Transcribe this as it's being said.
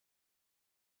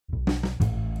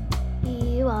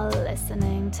are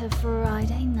listening to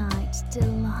Friday Night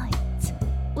Delight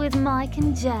with Mike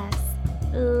and Jess,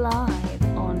 live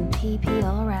on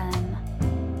PPRN.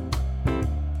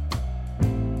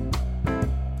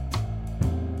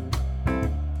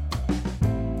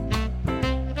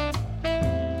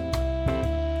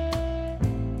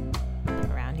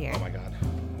 Around here. Oh my God,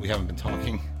 we haven't been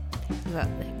talking.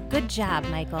 Good job,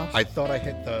 Michael. I thought I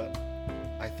hit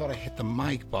the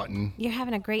mic button. You're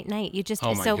having a great night. You just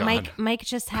Oh my so God. Mike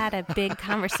just had a big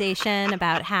conversation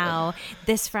about how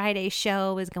this Friday's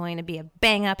show is going to be a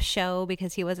bang up show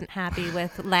because he wasn't happy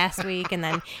with last week, and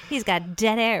then he's got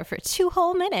dead air for 2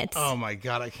 whole minutes. Oh my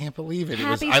God, I can't believe it.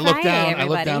 Happy I looked Friday, down. I looked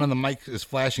everybody. down, and the mic is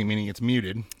flashing, meaning it's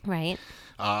muted. Right.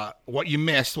 What you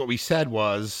missed, what we said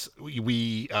was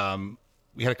we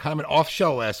had a kind of an off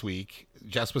show last week.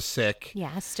 Jess was sick.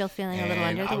 Yeah, still feeling a little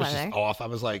and under I the was weather. Just off. I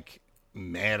was like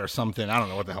mad or something. I don't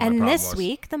know what the hell my And problem this was.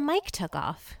 week, the mic took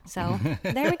off. So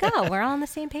there we go. We're all on the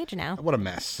same page now. What a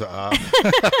mess.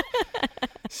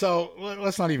 So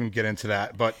let's not even get into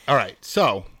that. But all right.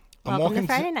 So Welcome to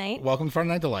Friday night. Welcome to Friday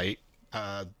Night Delight.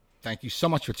 Thank you so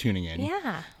much for tuning in.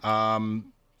 Yeah.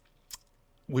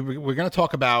 We're going to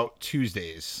talk about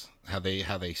Tuesdays, how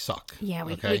they suck. Yeah,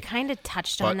 we okay? kind of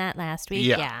touched But- on that last week.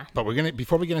 Yeah. Yeah. But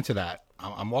before we get into that,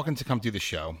 I'm walking to come do the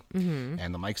show,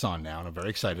 and the mic's on now, and I'm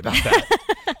very excited about that.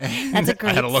 That's a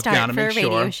great I had to look start down and for a make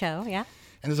radio sure. show. Yeah.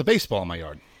 And there's a baseball in my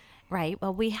yard. Right.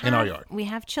 Well, we have In our yard. we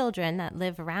have children that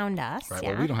live around us. Right.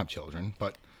 Yeah. Well, we don't have children,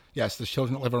 but yes, there's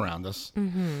children that live around us.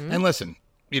 Mm-hmm. And listen,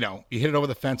 you hit it over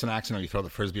the fence in accident, or you throw the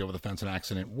frisbee over the fence in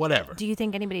accident, whatever. Do you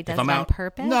think anybody does If I'm it on out,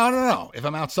 purpose? No. If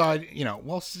I'm outside,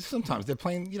 well, sometimes they're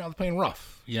playing, they're playing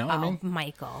rough. You know what I mean?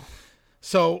 Michael.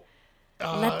 So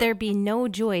Let there be no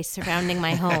joy surrounding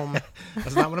my home.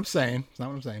 that's not what I'm saying. It's not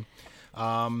what I'm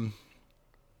saying.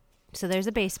 So there's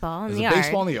a baseball in There's the a yard.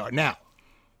 baseball in the yard. Now,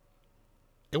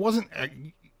 it wasn't.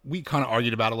 We kind of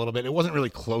argued about it a little bit. It wasn't really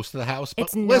close to the house,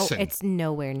 but listen, it's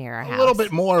nowhere near our house. a little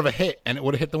bit more of a hit, and it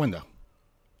would have hit the window.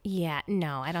 Yeah,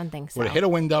 no, I don't think so. Would have hit a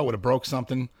window. Would have broke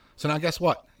something. So now, guess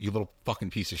what? You little fucking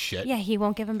piece of shit. Yeah, he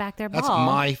won't give them back their ball. That's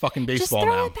my fucking baseball Just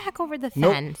throw now. it back over the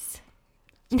Nope. fence.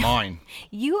 It's mine.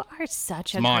 You are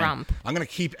such a Mine. grump. I'm gonna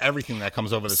keep everything that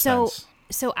comes over this So, fence.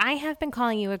 so I have been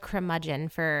calling you a curmudgeon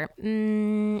for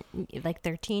like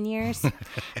 13 years,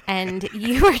 and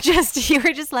you were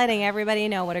just letting everybody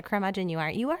know what a curmudgeon you are.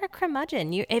 You are a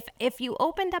curmudgeon. If you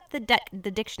opened up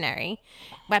the dictionary,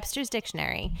 Webster's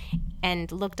dictionary, and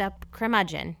looked up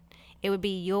curmudgeon, it would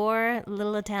be your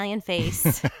little Italian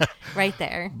face right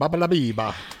there.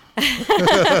 Ba-ba-la-bee-ba.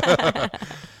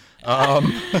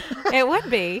 It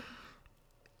would be.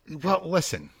 Well,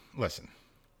 listen.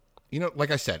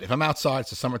 Like I said, if I'm outside, it's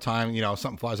the summertime,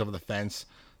 something flies over the fence.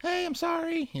 Hey, I'm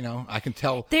sorry. I can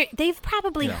tell. They've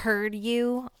probably Yeah. heard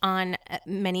you on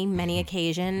many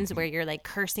occasions where you're like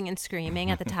cursing and screaming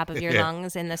at the top of your Yeah.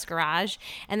 lungs in this garage.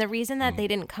 And the reason that they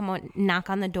didn't knock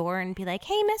on the door and be like,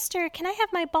 "Hey, mister, can I have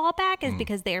my ball back?" is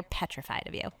because they are petrified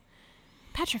of you.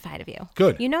 Petrified of you.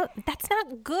 Good. That's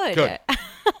not good. Good.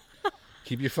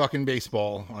 Keep your fucking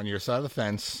baseball on your side of the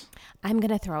fence. I'm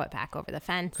going to throw it back over the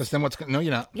fence. Because then no,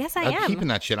 you're not. Yes, I I'm am. keeping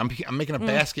that shit. I'm making a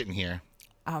basket in here.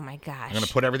 Oh, my gosh. I'm going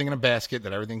to put everything in a basket,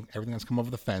 that everything that's come over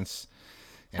the fence.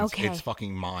 And Okay. it's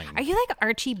fucking mine. Are you like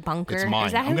Archie Bunker? It's mine.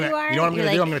 Is that who you are? You know what I'm You're going to do?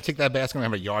 like- I'm going to take that basket and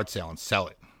have a yard sale and sell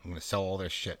it. I'm going to sell all their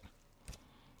shit.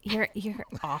 You're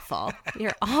awful.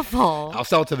 You're awful. I'll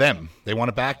sell it to them. They want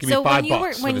it back? Give me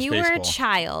 $5 for when this you were a baseball.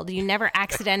 child, you never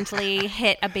accidentally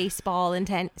hit a baseball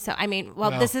So I mean, well,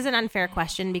 No. this is an unfair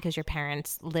question because your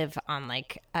parents live on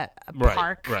like a Right,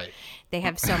 park. right. They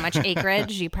have so much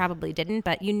acreage. You probably didn't,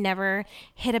 but you never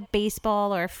hit a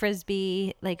baseball or a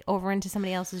frisbee like over into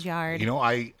somebody else's yard.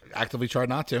 I actively tried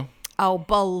not to. Oh,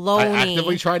 baloney. I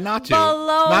actively tried not to.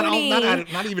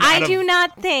 Baloney. Not even I out of- do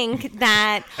not think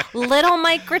that little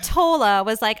Mike Gratola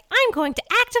was like, I'm going to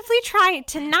actively try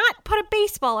to not put a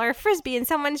baseball or a frisbee in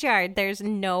someone's yard. There's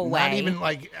no way. Not even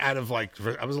like out of like,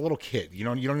 I was a little kid. You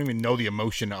don't even know the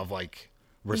emotion of like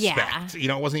respect.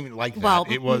 Yeah. It wasn't even like that. Well,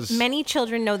 It was many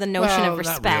children know the notion Well, of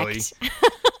not respect.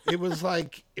 really. It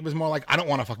was more like, I don't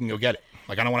want to fucking go get it.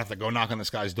 Like, I don't want to have to go knock on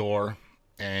this guy's door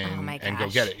and my go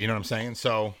gosh. get it. You know what I'm saying?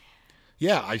 So,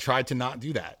 yeah, I tried to not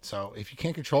do that. So, if you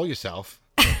can't control yourself,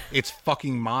 it's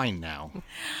fucking mine now.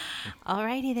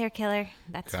 Alrighty there, killer.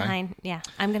 That's Okay. fine. Yeah,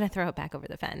 I'm going to throw it back over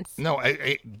the fence. No,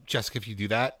 Jessica, if you do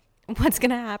that, What's going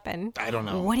to happen? I don't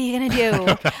know. What are you going to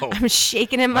do? I'm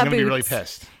shaking in my I'm going to boots. be really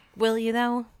pissed. Will you,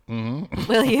 though? Mm-hmm.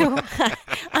 Will you?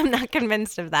 I'm not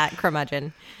convinced of that,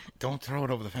 curmudgeon. Don't throw it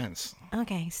over the fence.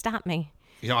 Okay, stop me.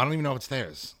 I don't even know if it's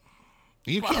theirs.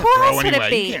 You can't Who throw else would it anyway.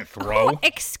 be? You can't throw.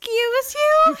 Excuse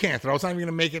you? You can't throw. It's not even going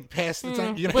to make it past. It's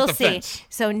not, you're going to We'll hit the see. fence.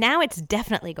 So now it's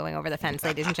definitely going over the fence,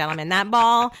 ladies and gentlemen. That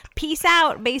ball, peace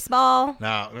out, baseball.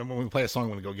 Now, when we play a song, I'm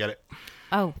going to go get it.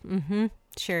 Oh,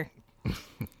 sure.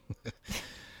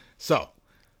 So,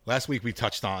 last week we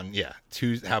touched on,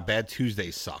 how bad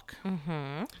Tuesdays suck.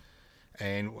 Mm-hmm.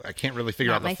 And I can't really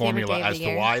figure Not out my the favorite formula day of as the to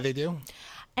year. why they do.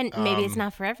 And maybe it's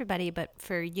not for everybody, but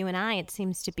for you and I, it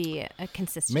seems to be a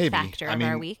consistent Maybe. factor I of mean,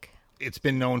 our week. It's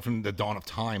been known from the dawn of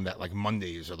time that like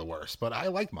Mondays are the worst, but I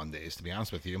like Mondays, to be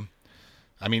honest with you.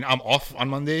 I mean, I'm off on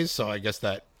Mondays, so I guess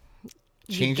that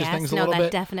changes guess? things a No, little that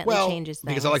bit. definitely changes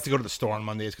because I things. like to go to the store on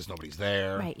Mondays because nobody's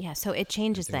there. Right, yeah. So it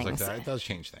changes Things things. like that. It does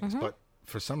change things, but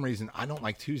for some reason, I don't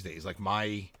like Tuesdays. Like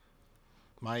my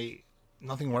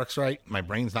nothing works right. My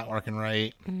brain's not working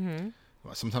right. Mm-hmm.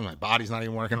 Sometimes my body's not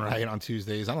even working right on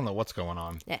Tuesdays. I don't know what's going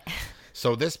on. Yeah.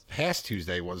 So this past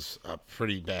Tuesday was a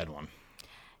pretty bad one.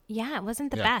 Yeah, it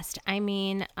wasn't the Yeah. best. I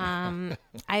mean,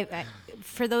 I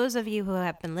for those of you who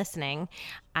have been listening,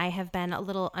 I have been a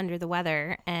little under the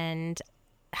weather, and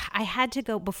I had to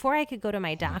go before I could go to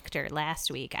my doctor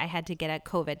last week. I had to get a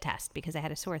COVID test because I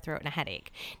had a sore throat and a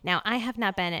headache. Now, I have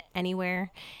not been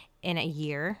anywhere in a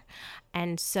year,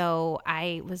 and so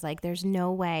I was like, "There's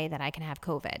no way that I can have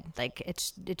COVID. Like,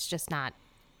 it's just not."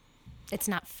 It's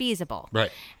not feasible.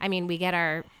 Right. I mean, we get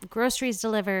our groceries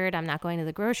delivered. I'm not going to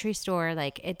the grocery store.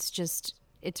 Like, it's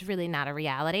really not a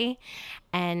reality.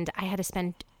 And I had to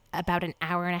spend about an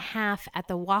hour and a half at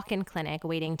the walk-in clinic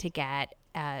waiting to get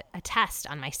a test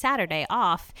on my Saturday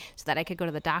off so that I could go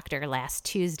to the doctor last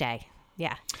Tuesday.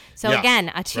 Yeah. So Yeah. again,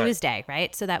 a Right. Tuesday,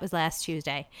 right? So that was last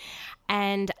Tuesday.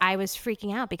 And I was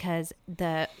freaking out because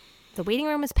the waiting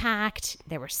room was packed.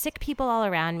 There were sick people all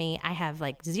around me. I have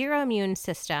like zero immune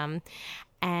system.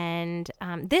 And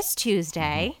this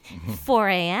Tuesday, 4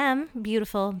 a.m.,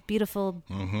 beautiful, beautiful,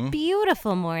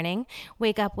 beautiful morning,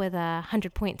 wake up with a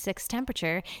 100.6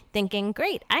 temperature thinking,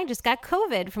 great, I just got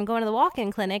COVID from going to the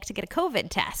walk-in clinic to get a COVID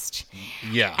test.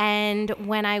 Yeah. And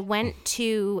when I went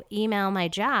to email my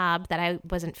job that I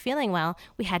wasn't feeling well,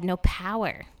 we had no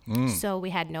power. So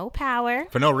we had no power.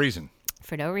 For no reason.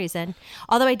 For no reason.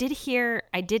 Although I did hear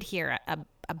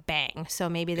a bang. So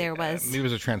maybe there was. Maybe it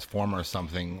was a transformer or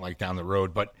something like down the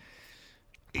road, but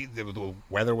the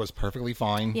weather was perfectly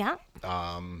fine. Yeah.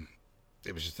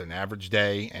 It was just an average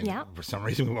day, and Yeah. for some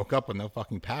reason we woke up with no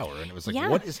fucking power, and it was like, Yeah.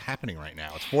 what is happening right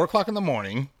now? It's 4:00 in the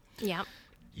morning. Yeah.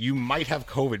 You might have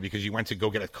COVID because you went to go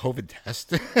get a COVID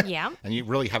test. Yeah. And you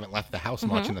really haven't left the house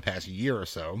much in the past year or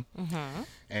so.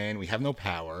 And we have no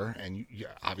power, and you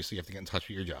obviously have to get in touch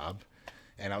with your job.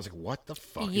 And I was like, what the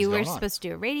fuck is You were going on? supposed to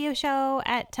do a radio show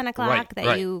at 10 o'clock Right, that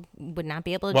right. you would not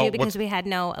be able to Well, do because what's we had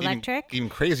no electric. Even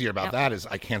crazier about that is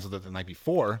I canceled it the night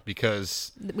before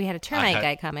because We had a termite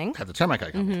guy coming. had the termite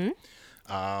guy coming.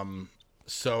 Mm-hmm.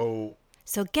 So,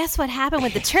 So guess what happened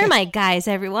with the termite guys,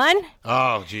 everyone?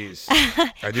 oh, geez. I do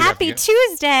have to Happy get-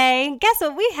 Tuesday. Guess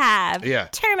what we have? Yeah.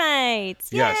 Termites.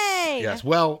 Yes, Yay. yes.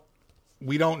 Well,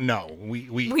 we don't know.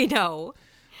 We know.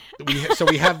 So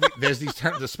we have there's these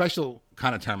the special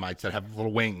kind of termites that have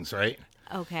little wings, right?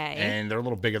 Okay. And they're a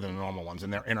little bigger than the normal ones,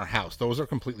 and they're in our house. Those are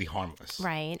completely harmless.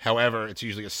 Right. However, it's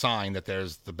usually a sign that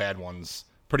there's the bad ones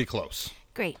pretty close.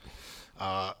 Great.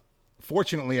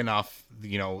 Fortunately enough,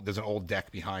 there's an old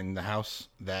deck behind the house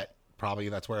that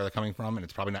that's where they're coming from, and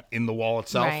it's probably not in the wall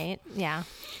itself. Right. Yeah.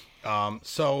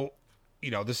 So,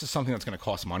 this is something that's going to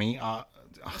cost money,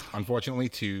 unfortunately,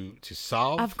 to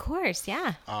solve. Of course.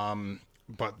 Yeah.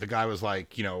 But the guy was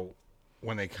like,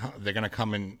 when they come, they're going to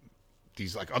come in.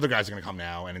 These like other guys are going to come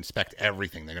now and inspect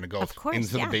everything. They're going to go Of course,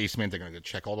 into yeah. the basement. They're going to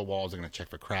check all the walls. They're going to check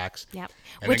for cracks. Yep.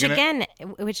 And Which they're gonna-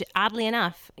 which oddly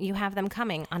enough, you have them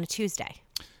coming on a Tuesday.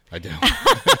 I do.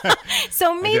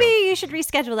 So maybe you should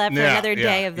reschedule that for Yeah, another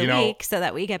day yeah. of the week so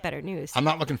that we get better news. I'm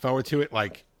not looking forward to it.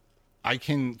 Like, I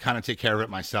can kind of take care of it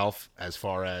myself as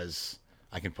far as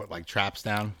I can put like traps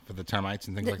down for the termites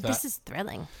and things like that. This is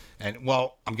thrilling. And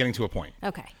well, I'm getting to a point.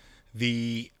 Okay.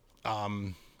 The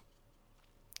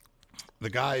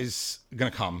guy's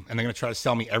gonna come and they're gonna try to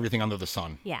sell me everything under the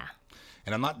sun, Yeah.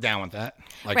 and I'm not down with that.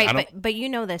 Like, Right, I don't. but you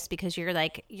know this because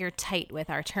you're tight with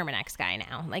our Terminex guy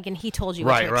now. Like, and he told you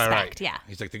Right, what to right, expect. right. Yeah.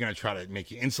 He's like, they're gonna try to make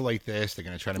you insulate this. They're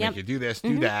gonna try to Yep. make you do this,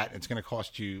 do that. It's gonna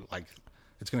cost you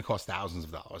it's gonna cost thousands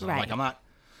of dollars. And I'm Right. like, I'm not.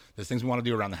 There's things we want to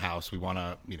do around the house. We want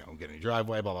to, get a new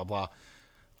driveway, blah blah blah.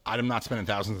 I'm not spending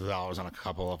thousands of dollars on a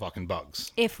couple of fucking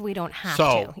bugs. If we don't have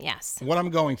So, to, yes. what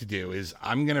I'm going to do is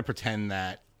I'm going to pretend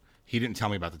that he didn't tell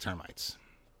me about the termites.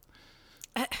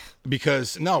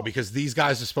 Because these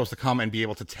guys are supposed to come and be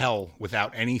able to tell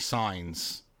without any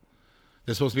signs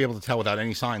They're supposed to be able to tell without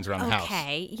any signs around the house.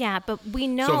 Okay, yeah, but we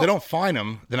know. So if they don't find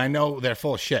them, then I know they're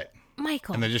full of shit.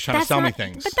 Michael, And they're just trying to sell me not-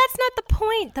 things. But that's not the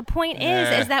point. The point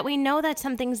Eh. is that we know that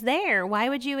something's there. Why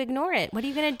would you ignore it? What are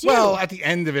you going to do? Well, at the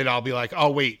end of it, I'll be like,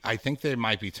 oh, wait, I think there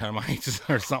might be termites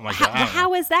or something like that. I don't know.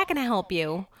 How is that going to help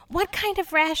you? What kind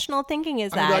of rational thinking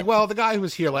is I'd that? be like, well, the guy who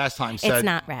was here last time said... It's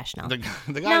not rational. The guy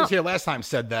No. who was here last time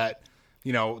said that,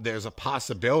 there's a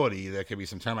possibility there could be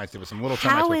some termites. There were some little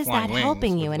termites How with is flying that wings.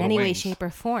 helping you with in little any way, wings. shape,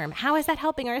 or form? How is that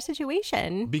helping our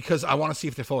situation? Because I want to see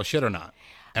if they're full of shit or not.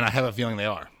 And I have a feeling they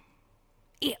are.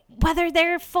 Whether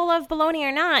they're full of baloney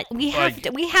or not, we have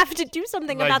to do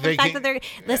something like about the they fact can- that they're.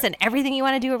 Listen, everything you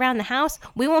want to do around the house,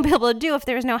 we won't be able to do if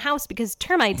there's no house because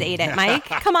termites ate it. Mike,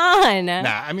 come on. Nah,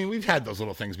 I mean, we've had those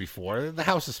little things before. The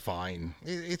house is fine.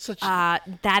 It's such...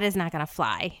 That is not going to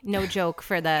fly. No joke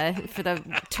for the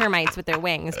termites with their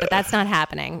wings, but that's not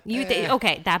happening.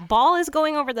 Okay, that ball is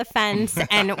going over the fence,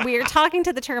 and we're talking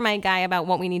to the termite guy about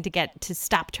what we need to get to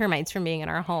stop termites from being in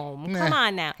our home. Come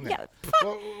on now. Yeah.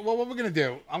 well, what we're going to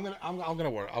do,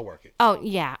 I'll work it. Oh,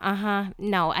 yeah. Uh-huh.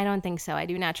 No, I don't think so. I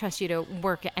do not trust you to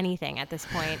work anything at this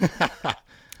point.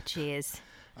 Jeez.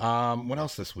 What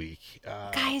else this week?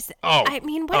 Guys, oh, I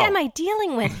mean, what oh. am I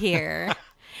dealing with here?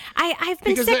 I've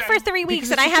been Because sick it- for 3 weeks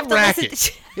because and I it's have a to racket.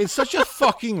 listen to... It's such a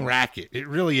fucking racket. It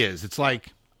really is. It's like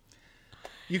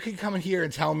you can come in here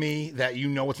and tell me that you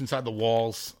know what's inside the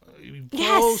walls.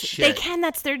 Yes, Bullshit. they can.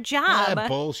 That's their job.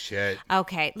 Bullshit.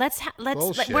 Okay, let's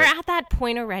Bullshit. we're at that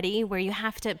point already where you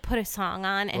have to put a song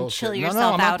on and Bullshit. chill No,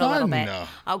 yourself I'm not out a little done. bit. No.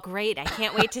 Oh, great. I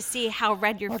can't wait to see how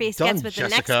red your face done, gets with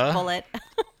Jessica. the next bullet.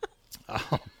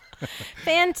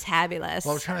 Fantabulous.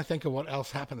 Well, I was trying to think of what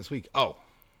else happened this week. Oh,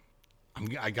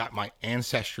 I got my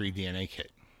Ancestry DNA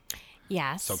kit.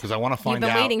 Yes. So, because I want to find You've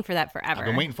out. been waiting for that forever. I've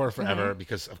been waiting for it forever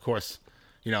because, of course,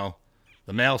 the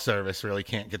mail service really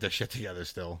can't get their shit together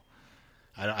still.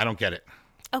 I don't get it.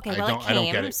 Okay, I well, don't- it I don't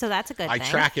came, get it. so that's a good I thing.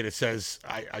 track it. It says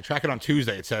I track it on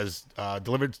Tuesday. It says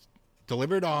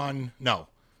delivered on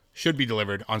should be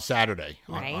delivered on Saturday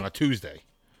Right. on a Tuesday.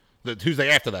 The Tuesday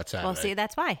after that Saturday. Well, see,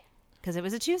 that's why. Because it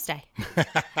was a Tuesday.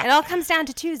 It all comes down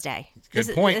to Tuesday. Good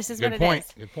This point. Is Good what point. it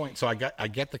is. Good point. So I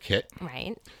get the kit,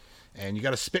 Right. and you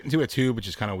got to spit into a tube, which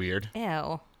is kind of weird.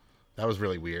 Ew. That was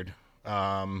really weird.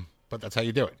 But that's how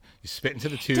you do it. You spit into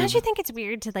the tube. Don't you think it's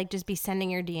weird to just be sending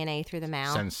your DNA through the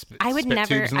mail? Send I would spit never.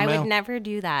 tubes in the I mail? would never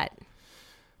do that.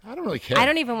 I don't really care. I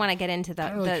don't even want to get into the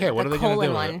don't really care. What are the they gonna colon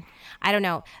do with one. it? I don't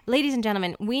know, ladies and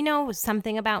gentlemen. We know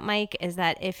something about Mike is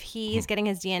that if he's getting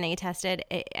his DNA tested,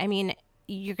 I mean,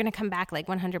 you're gonna come back like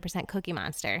 100% Cookie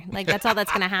Monster. Like that's all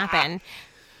that's gonna happen.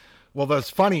 Well, that's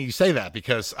funny you say that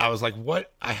because I was like,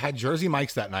 what? I had Jersey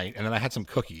Mike's that night, and then I had some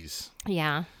cookies.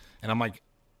 Yeah. And I'm like,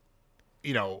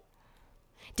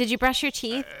 Did you brush your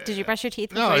teeth? Did you brush your teeth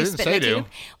before no, I you didn't spit say in the to. tube?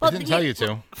 I didn't tell you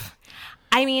to.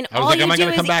 I mean, I was all like, you am I do going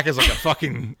to is come back as like a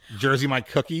fucking Jersey Mike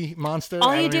cookie monster? all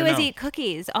I you don't do even is know. eat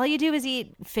cookies. All you do is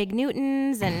eat Fig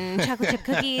Newtons and chocolate chip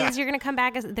cookies. You're gonna come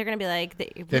back as they're gonna be like,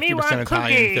 "Me 50% want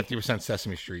Italian, cookie." 50%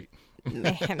 Sesame Street.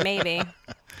 Maybe.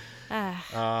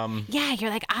 Yeah, you're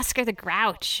like Oscar the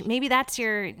Grouch. Maybe that's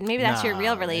your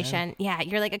real Nah, relation. Yeah,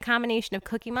 you're like a combination of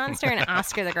Cookie Monster and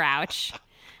Oscar the Grouch.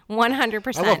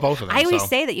 100%. I love both of them, I always so.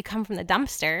 say that you come from the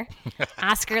dumpster.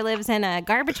 Oscar lives in a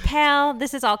garbage pail.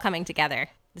 This is all coming together.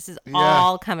 This is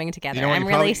all coming together. You know what, I'm you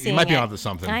really probably- seeing You might be it. onto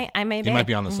something. I may be. You might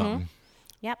be onto something.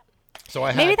 Yep. So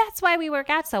I had, Maybe that's why we work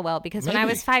out so well, because when I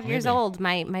Maybe, was 5 years maybe. old,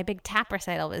 my big tap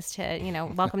recital was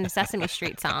to, Welcome to Sesame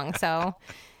Street song. So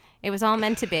it was all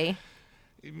meant to be.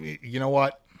 you know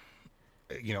what?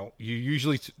 You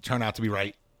usually turn out to be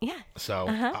right. Yeah. So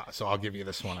so I'll give you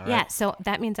this one, all right? Yeah. So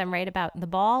that means I'm right about the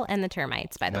ball and the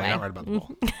termites, by the No, way. you're not right about the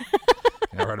ball.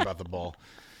 You're not right about the ball.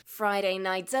 Friday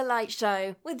Night Delight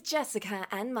Show with Jessica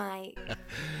and Mike.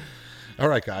 All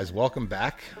right, guys, welcome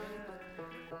back.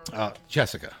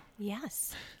 Jessica,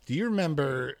 Yes. do you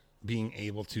remember being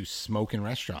able to smoke in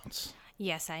restaurants?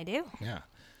 Yes, I do. Yeah.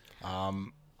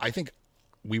 I think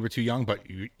we were too young, but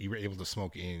you were able to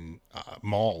smoke in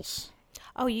malls.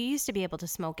 Oh, you used to be able to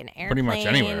smoke in Pretty airplanes much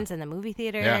anywhere. in the movie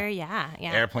theater. Yeah.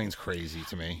 Yeah. Airplane's crazy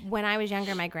to me. When I was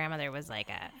younger, my grandmother was like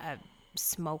a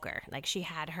smoker. Like she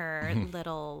had her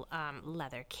little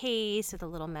leather case with the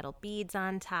little metal beads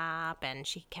on top, and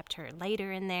she kept her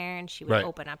lighter in there, and she would Right.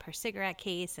 open up her cigarette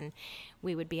case, and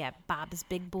we would be at Bob's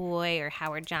Big Boy or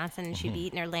Howard Johnson, and she'd be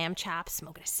eating her lamb chops,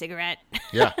 smoking a cigarette.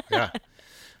 Yeah, yeah.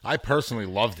 I personally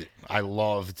loved it. I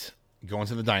loved going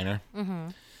to the diner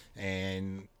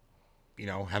and,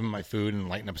 having my food and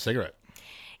lighting up a cigarette.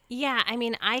 Yeah, I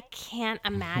mean, I can't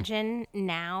imagine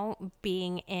now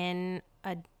being in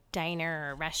a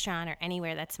diner or restaurant or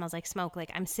anywhere that smells like smoke.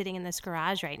 Like I'm sitting in this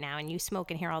garage right now and you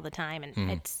smoke in here all the time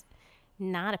and it's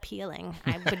not appealing.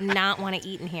 I would not want to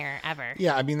eat in here ever.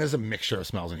 Yeah, I mean, there's a mixture of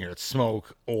smells in here. It's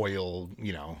smoke, oil,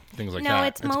 things like that. No,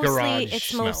 it's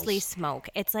mostly smells. smoke.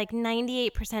 It's like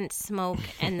 98% smoke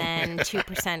and then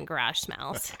 2% garage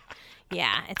smells.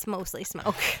 Yeah, it's mostly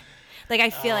smoke. Like I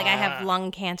feel like I have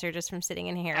lung cancer just from sitting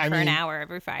in here for an hour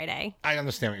every Friday. I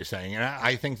understand what you're saying, and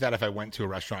I think that if I went to a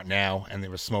restaurant now and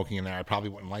there was smoking in there, I probably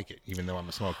wouldn't like it, even though I'm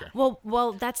a smoker.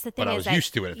 Well, that's the thing. But I is was that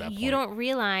used to it at that point. You don't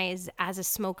realize as a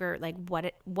smoker like what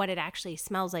it actually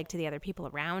smells like to the other people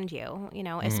around you.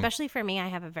 Especially for me, I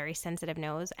have a very sensitive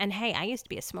nose, and hey, I used to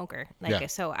be a smoker.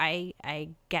 So I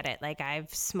get it. Like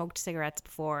I've smoked cigarettes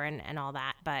before and all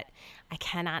that, but I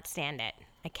cannot stand it.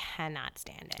 I cannot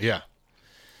stand it. Yeah.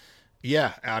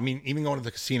 Yeah, I mean, even going to the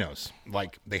casinos,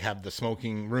 like they have the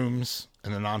smoking rooms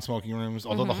and the non-smoking rooms.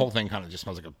 Although the whole thing kind of just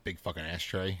smells like a big fucking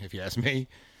ashtray, if you ask me.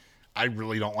 I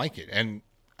really don't like it, and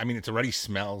I mean, it already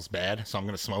smells bad, so I'm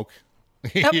gonna smoke.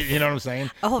 You know what I'm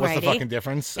saying? What's the fucking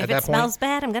difference if at that point? If it smells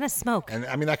bad, I'm gonna smoke. And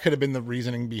I mean, that could have been the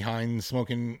reasoning behind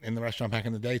smoking in the restaurant back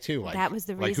in the day too. Like that was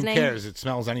the Like, reasoning. who cares? It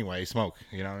smells anyway. Smoke.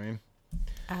 You know what I mean?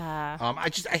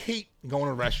 I hate going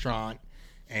to a restaurant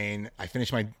and I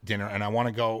finish my dinner and I want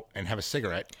to go and have a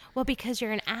cigarette. Well, because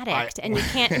you're an addict and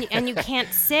you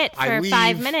can't sit for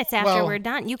 5 minutes after we're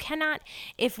done. You cannot.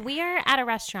 If we are at a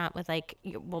restaurant with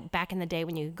back in the day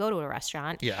when you go to a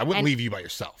restaurant. Yeah, I wouldn't leave you by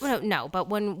yourself. No, but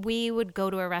when we would go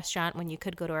to a restaurant, when you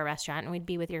could go to a restaurant and we'd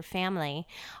be with your family,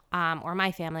 or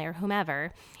my family or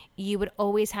whomever, you would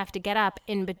always have to get up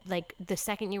the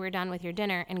second you were done with your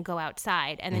dinner and go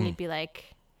outside, and then you'd be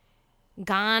like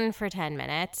gone for 10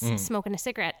 minutes smoking a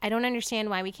cigarette. I don't understand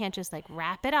why we can't just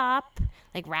wrap up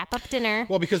dinner.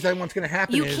 Well, because then what's going to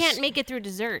happen is you can't make it through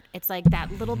dessert. It's like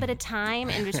that little bit of time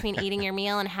in between eating your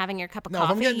meal and having your cup of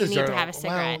coffee. You need to have a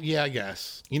cigarette. Well, yeah, I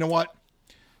guess. You know what?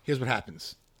 Here's what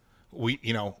happens. We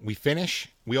finish.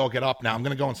 We all get up. Now I'm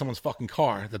going to go in someone's fucking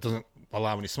car that doesn't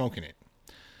allow any smoke in it.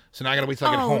 So now I got to wait till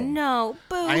I get home. Oh, no.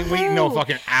 Boo. I ain't waiting no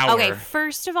fucking hour. Okay,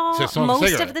 first of all,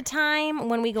 most of the time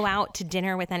when we go out to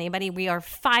dinner with anybody, we are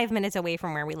 5 minutes away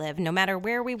from where we live, no matter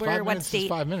where we were, what state.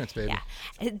 5 minutes, baby.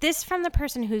 Yeah. This from the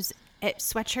person whose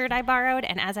sweatshirt I borrowed,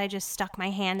 and as I just stuck my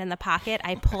hand in the pocket,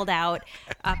 I pulled out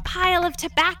a pile of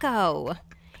tobacco.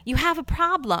 You have a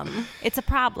problem. It's a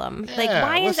problem.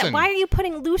 Yeah, why are you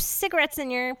putting loose cigarettes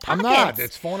in your pockets? I'm not.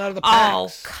 It's falling out of the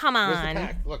packs. Oh, come on. Where's the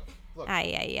pack? Look.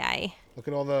 Ay. Look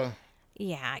at all the...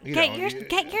 Yeah,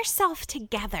 get yourself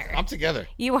together. I'm together.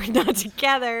 You are not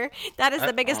together. That is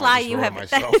the biggest I lie you have.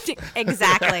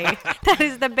 Exactly. That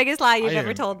is the biggest lie you've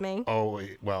ever told me. Oh,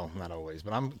 well, not always,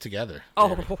 but I'm together.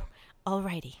 Oh,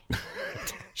 alrighty.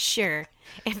 Sure.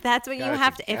 If that's what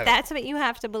if that's what you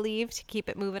have to believe to keep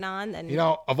it moving on, then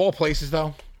of all places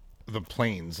though, the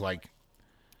planes,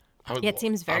 it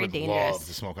seems very dangerous. I would love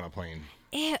to smoke on a plane.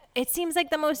 It seems like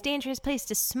the most dangerous place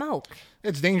to smoke.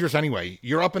 It's dangerous anyway.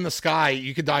 You're up in the sky.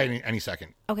 You could die any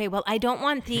second. Okay, well, I don't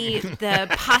want the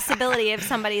possibility of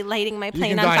somebody lighting my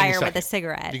plane on fire with a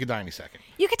cigarette. You could die any second.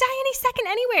 You could die any second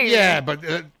anywhere. Yeah, but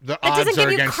the odds are against you. It doesn't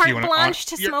give you carte blanche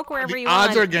to smoke wherever you want. The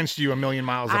odds are against you a million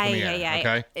miles up in the air,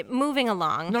 okay? Moving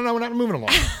along. No, we're not moving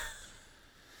along.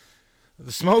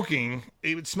 The smoking,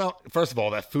 it would smell, first of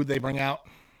all, that food they bring out.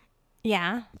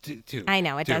 Yeah. Dude, I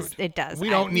know, it does. We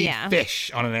don't need fish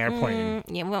on an airplane.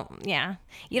 Yeah.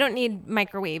 You don't need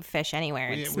microwave fish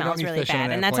anywhere. It smells really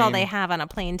bad. And that's all they have on a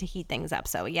plane to heat things up.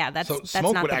 So, yeah, that's not the best.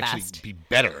 Smoke would actually be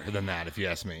better than that, if you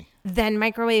ask me. Than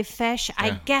microwave fish? Yeah. I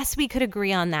guess we could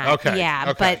agree on that. Okay.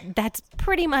 Yeah, but that's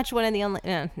pretty much one of the only...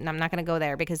 I'm not going to go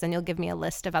there because then you'll give me a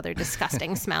list of other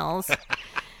disgusting smells.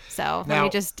 So, let me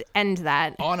just end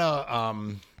that. On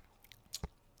a...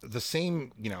 the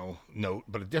same, note,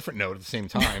 but a different note at the same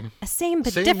time. Same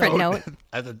different note.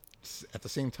 At the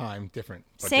same time, different.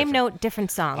 Same note, different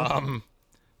song.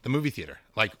 The movie theater.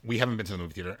 We haven't been to the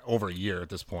movie theater over a year at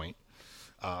this point.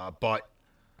 But,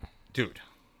 dude.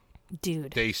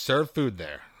 They serve food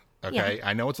there. Okay? Yeah.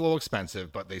 I know it's a little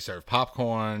expensive, but they serve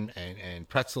popcorn and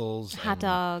pretzels. Hot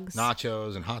dogs.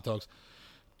 Nachos and hot dogs.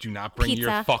 Do not bring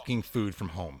your fucking food from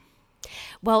home.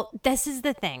 Well, this is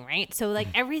the thing, right? So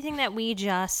everything that we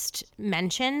just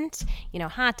mentioned,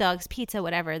 hot dogs, pizza,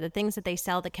 whatever, the things that they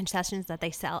sell, the concessions that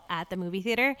they sell at the movie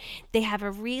theater, they have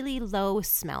a really low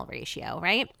smell ratio,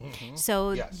 right? Mm-hmm.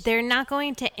 So they're not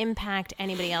going to impact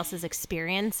anybody else's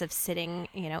experience of sitting,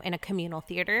 in a communal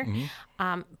theater.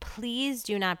 Mm-hmm. Please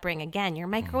do not bring, again, your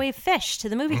microwave fish to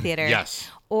the movie theater. Yes.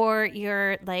 Or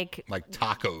your like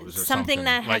tacos or something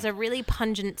that has a really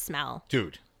pungent smell.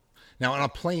 Dude. Now, on a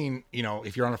plane,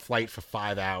 if you're on a flight for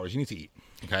 5 hours, you need to eat,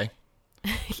 okay?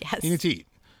 Yes. You need to eat.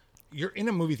 You're in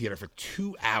a movie theater for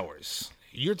 2 hours.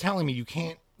 You're telling me you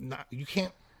can't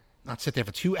not sit there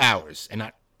for 2 hours and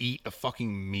not eat a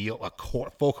fucking meal,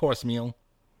 full course meal?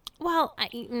 Well,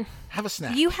 Have a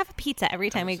snack. you have a pizza every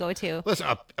time we go to.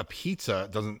 Listen, a pizza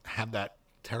doesn't have that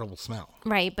terrible smell.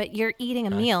 Right, but you're eating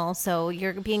a meal, so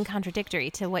you're being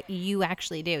contradictory to what you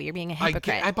actually do. You're being a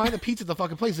hypocrite. I buy the pizza at the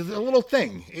fucking place. It's a little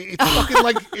thing. It's fucking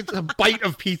like it's a bite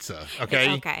of pizza.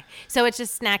 Okay. Okay. So it's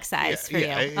just snack size for you.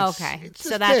 Okay. It's So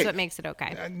just that's big. what makes it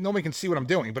okay. Nobody can see what I'm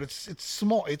doing, but it's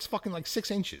small. It's fucking like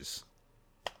 6 inches.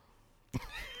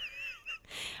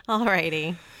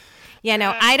 Alrighty. Yeah,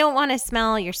 no, I don't want to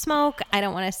smell your smoke. I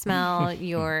don't want to smell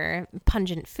your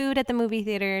pungent food at the movie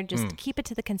theater. Just keep it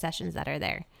to the concessions that are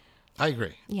there. I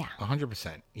agree. Yeah.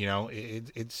 100%. You know,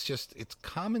 it's just, it's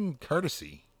common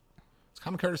courtesy. It's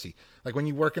common courtesy. Like when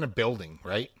you work in a building,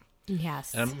 right?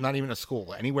 Yes. And not even a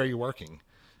school, anywhere you're working.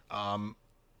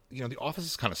 You know, the office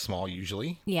is kind of small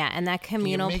usually. Yeah, and that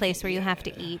communal make place it- where you have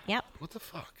to eat. Yep. What the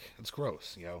fuck? It's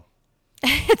gross, yo.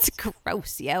 It's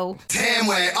gross, yo. Damn,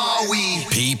 where are we?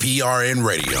 PPRN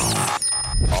Radio.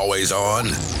 Always on,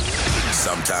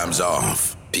 sometimes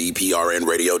off.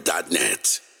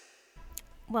 PPRNradio.net.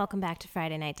 Welcome back to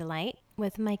Friday Night Delight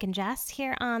with Mike and Jess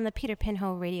here on the Peter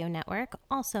Pinhole Radio Network,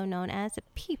 also known as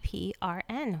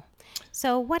PPRN.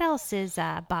 So what else is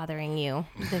bothering you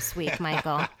this week,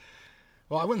 Michael?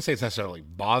 Well, I wouldn't say it's necessarily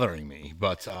bothering me,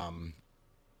 but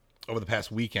over the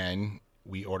past weekend,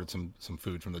 we ordered some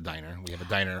food from the diner. We have a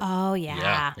diner. Oh,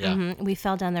 yeah. Yeah. Mhm. We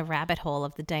fell down the rabbit hole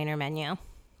of the diner menu.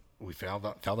 We fell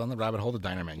down the rabbit hole of the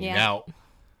diner menu. Yeah. Now,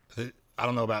 I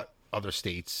don't know about other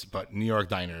states, but New York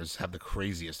diners have the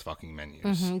craziest fucking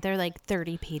menus. Mhm. They're like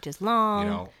 30 pages long. You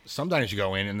know, some diners you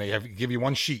go in and they give you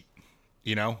one sheet.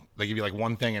 You know, they give you like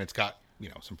one thing and it's got, you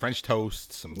know, some French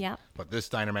toast, some. Yeah. But this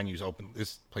diner menu is open.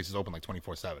 This place is open like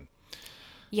 24/7.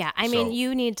 Yeah, I mean, So-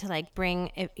 you need to like bring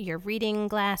your reading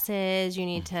glasses. You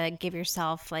need to give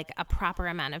yourself like a proper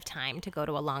amount of time to go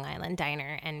to a Long Island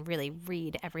diner and really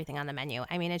read everything on the menu.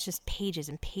 I mean, it's just pages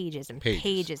and pages and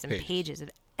pages and pages of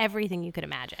everything you could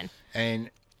imagine. And,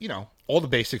 you know, all the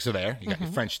basics are there. You got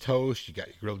your French toast, you got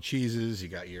your grilled cheeses, you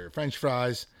got your French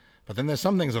fries. But then there's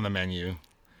some things on the menu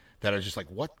that are just like,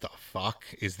 what the fuck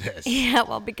is this? Yeah,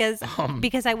 well, because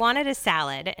I wanted a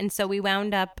salad, and so we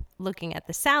wound up looking at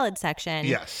the salad section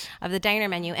Yes. of the diner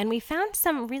menu, and we found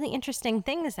some really interesting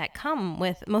things that come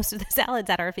with most of the salads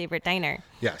at our favorite diner.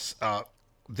 Yes.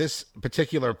 This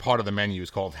particular part of the menu is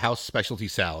called House Specialty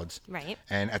Salads. Right.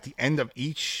 And at the end of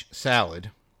each salad,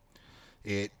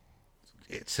 it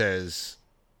says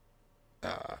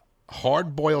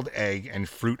hard-boiled egg and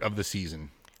fruit of the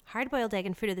season. Hard-boiled egg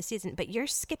and fruit of the season, but you're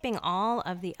skipping all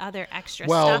of the other extra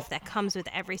Well- stuff that comes with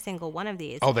every single one of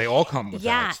these. Oh, they all come with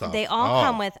Yeah, that stuff. they all Oh.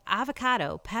 come with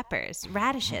avocado, peppers,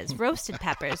 radishes, roasted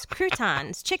peppers,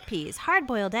 croutons, chickpeas,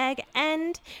 hard-boiled egg,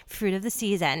 and fruit of the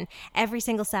season. Every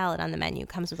single salad on the menu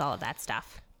comes with all of that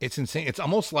stuff. It's insane. It's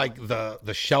almost like the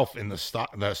shelf in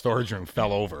the storage room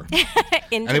fell over. Into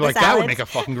And they were the like, that would salads. make a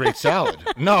fucking great salad.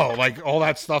 No, like all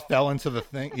that stuff fell into the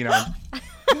thing, you know.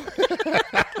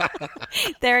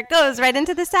 There it goes, right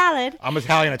into the salad. I'm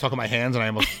Italian. I talk with my hands, and I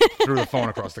almost threw the phone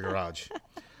across the garage.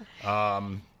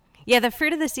 Yeah, the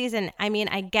fruit of the season, I mean,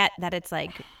 I get that it's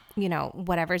like, you know,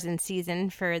 whatever's in season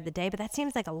for the day, but that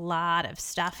seems like a lot of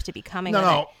stuff to be coming with it.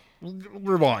 No,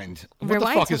 rewind. What Rewind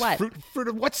the fuck to is what? fruit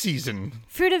of what season?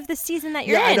 Fruit of the season that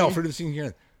you're Yeah, in. I know. Fruit of the season you're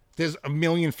in. There's a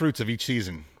million fruits of each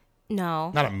season.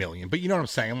 No. Not a million, but you know what I'm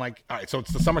saying. Like, all right, so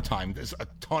it's the summertime. There's a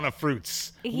ton of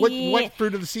fruits. Yeah. What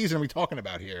fruit of the season are we talking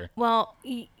about here? Well,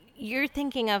 you're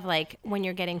thinking of like when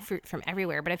you're getting fruit from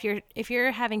everywhere, but if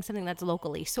you're having something that's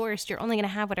locally sourced, you're only going to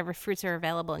have whatever fruits are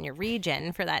available in your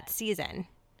region for that season.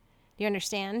 Do you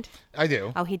understand? I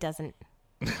do. Oh, he doesn't.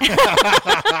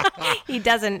 He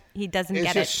doesn't It's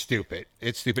get just it. stupid.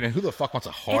 It's stupid. And who the fuck wants a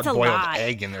It's a hard-boiled lot.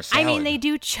 egg in their salad? I mean, they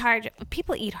do charge.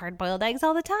 People eat hard-boiled eggs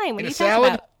all the time. What In are a you talking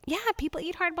salad? about? Yeah, people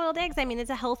eat hard-boiled eggs. I mean, it's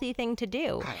a healthy thing to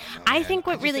do. I I think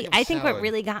what just really, think of I think what salad.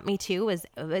 really got me too was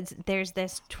there's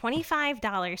this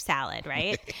 $25 salad,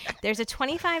 right? There's a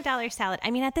 $25 salad.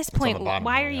 I mean, at this point, the bottom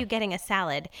why there, are yeah. you getting a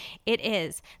salad? It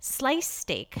is sliced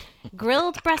steak,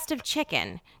 grilled breast of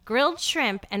chicken, grilled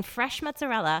shrimp, and fresh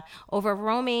mozzarella over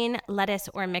romaine, lettuce,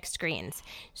 or mixed greens.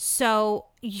 So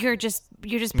you're just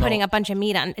putting a bunch of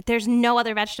meat on. There's no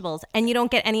other vegetables, and you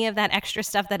don't get any of that extra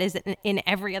stuff that is in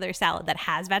every other salad that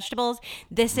has vegetables.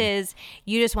 This is,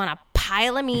 you just want a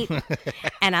pile of meat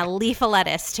and a leaf of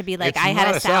lettuce to be like, It's I had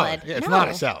not a salad. Yeah, it's No, not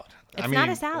a salad. It's I mean, not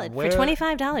a salad. where- For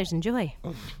 $25, enjoy.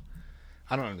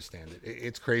 I don't understand it.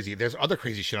 It's crazy. There's other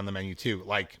crazy shit on the menu too.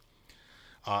 Like,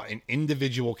 an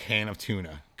individual can of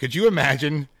tuna. Could you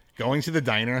imagine going to the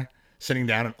diner, sitting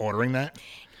down and ordering that?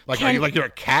 Like, are you like you're a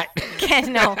cat?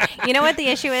 No. You know what the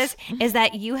issue is? Is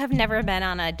that you have never been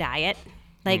on a diet.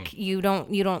 Like you don't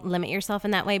limit yourself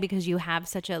in that way because you have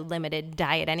such a limited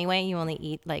diet anyway. You only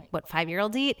eat like what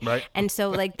 5-year-olds eat. Right. And so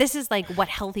like this is like what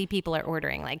healthy people are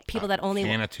ordering. Like people that only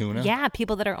can of tuna? Yeah,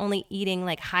 people that are only eating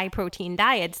like high protein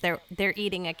diets, they're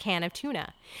eating a can of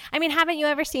tuna. I mean, haven't you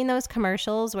ever seen those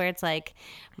commercials where it's like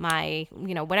my,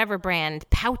 whatever brand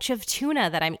pouch of tuna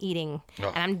that I'm eating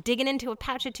and I'm digging into a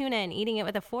pouch of tuna and eating it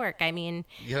with a fork. I mean,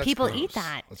 Yeah, people gross. eat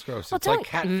that. That's gross. Well, It's like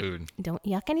cat food. Don't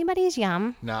yuck anybody's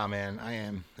yum. Nah, man, I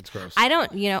am. It's gross. I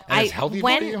don't, And it's healthy for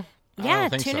you? I Yeah, don't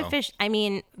think tuna so. fish. I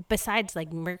mean, besides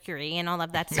like mercury and all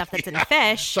of that stuff that's in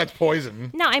fish. Such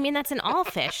poison. No, I mean that's in all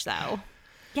fish though.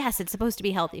 Yes, it's supposed to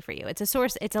be healthy for you. It's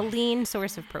a lean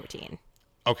source of protein.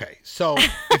 Okay, so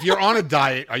if you're on a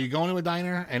diet, are you going to a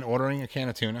diner and ordering a can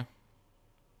of tuna?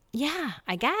 Yeah,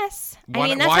 I guess. Why- I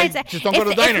mean, that's why- why it's, just don't go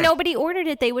to the diner. if nobody ordered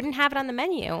it, they wouldn't have it on the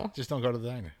menu. Just don't go to the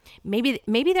diner. Maybe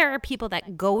there are people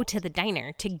that go to the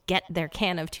diner to get their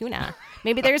can of tuna.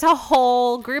 Maybe there's a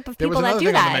whole group of There was people that another do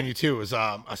thing on the that. menu too. It was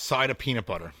a side of peanut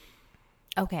butter.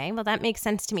 Okay, well that makes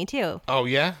sense to me too. Oh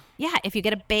yeah. Yeah, if you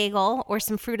get a bagel or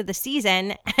some fruit of the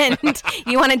season and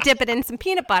you want to dip it in some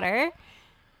peanut butter,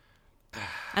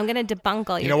 I'm gonna debunk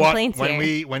all your You know what? complaints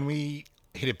here. When we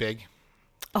hit it big,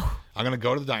 I'm gonna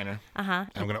go to the diner. And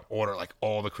I'm gonna order like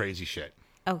all the crazy shit.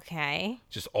 Okay.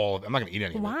 Just all of it. I'm not gonna eat any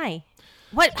of it. Why?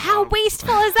 What? How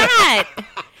wasteful is that?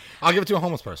 I'll give it to a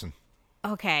homeless person.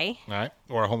 Okay. All right,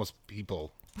 or a homeless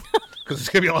people, because it's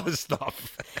gonna be a lot of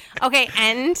stuff. Okay,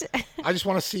 and I just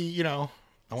want to see.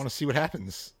 I want to see what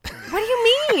happens. what do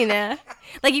you mean?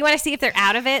 Like you want to see if they're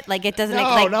out of it? Like it doesn't No,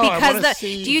 like no, I because wanna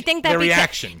see do you think that their because,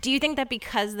 reaction. Do you think that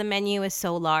because the menu is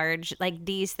so large, like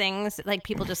these things, like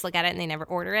people just look at it and they never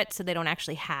order it, so they don't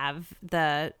actually have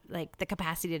the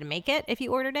capacity to make it if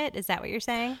you ordered it? Is that what you're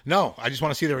saying? No, I just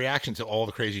want to see the reaction to all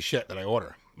the crazy shit that I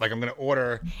order. Like I'm gonna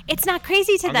order. It's not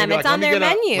crazy to I'm them. gonna be It's like, on let me their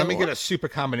get menu. Let me get a super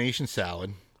combination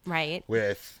salad Right.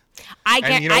 with. I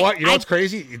get. And you know what? You know what's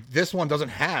crazy? This one doesn't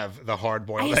have the hard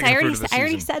boiled Yes, egg. I and already fruit of the I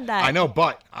already season. said that. I know,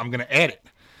 but I'm gonna add it.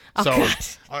 Oh,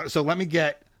 God. So let me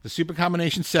get the super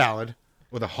combination salad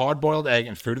with a hard boiled egg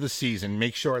and fruit of the season.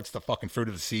 Make sure it's the fucking fruit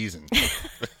of the season.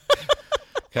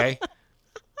 Okay.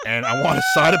 And I want a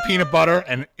side of peanut butter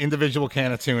and an individual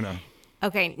can of tuna.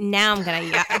 Okay, now I'm gonna.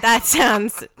 Yeah, that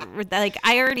sounds like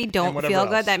I already don't whatever feel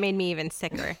good. else. That made me even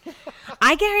sicker.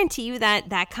 I guarantee you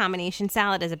that combination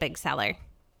salad is a big seller.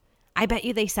 I bet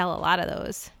you they sell a lot of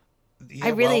those. Yeah, I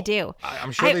really well, do.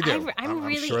 I'm sure they do. I'm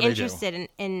really sure they do. interested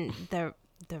in the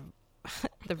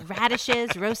the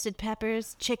radishes, roasted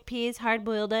peppers, chickpeas,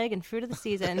 hard-boiled egg, and fruit of the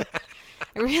season.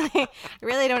 I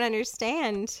really don't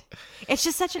understand. It's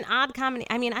just such an odd combination.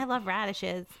 I mean, I love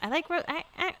radishes. I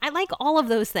like all of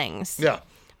those things. Yeah.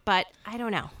 But I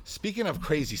don't know. Speaking of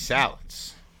crazy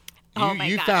salads, Oh my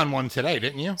you God. found one today,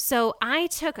 didn't you? So I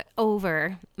took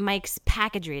over Mike's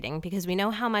package reading because we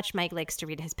know how much Mike likes to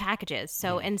read his packages.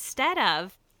 So instead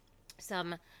of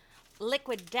some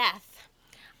liquid death,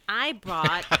 I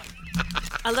brought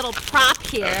a little prop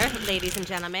here, ladies and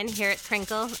gentlemen, here at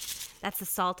Crinkle. That's the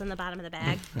salt in the bottom of the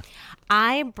bag.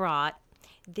 I brought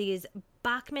these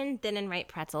Bachmann Thin and Right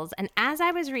pretzels. And as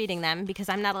I was reading them, because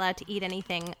I'm not allowed to eat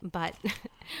anything but I'll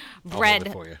hold bread,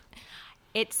 it for you.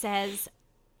 it says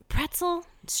pretzel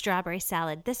strawberry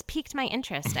salad. This piqued my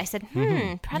interest. I said,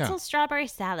 pretzel Yeah. strawberry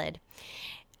salad.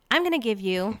 I'm going to give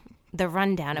you the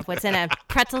rundown of what's in a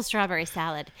pretzel strawberry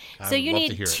salad. So I'd you love to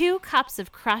need hear it. 2 cups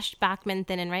of crushed Bachmann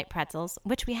Thin and Right pretzels,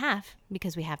 which we have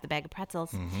because we have the bag of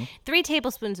pretzels. 3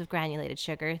 tablespoons of granulated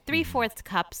sugar, 3/4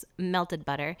 cups melted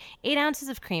butter, 8 ounces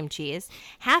of cream cheese,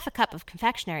 half a cup of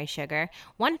confectionery sugar,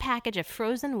 1 package of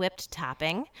frozen whipped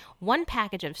topping, 1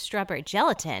 package of strawberry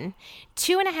gelatin,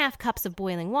 2.5 cups of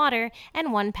boiling water,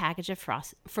 and 1 package of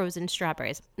frozen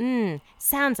strawberries.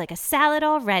 Sounds like a salad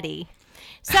already.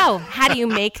 So, how do you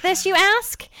make this, you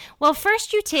ask? Well,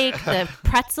 first you take the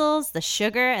pretzels, the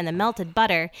sugar, and the melted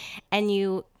butter, and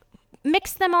you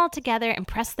mix them all together and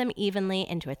press them evenly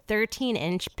into a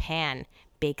 13-inch pan.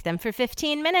 Bake them for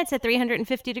 15 minutes at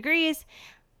 350 degrees.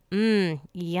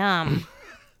 Yum.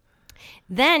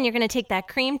 Then you're going to take that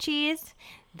cream cheese,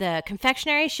 the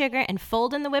confectionery sugar, and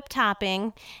fold in the whipped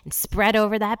topping and spread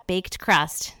over that baked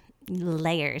crust.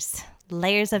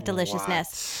 Layers of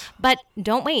deliciousness. But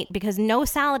don't wait, because no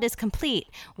salad is complete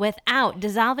without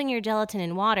dissolving your gelatin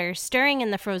in water, stirring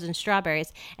in the frozen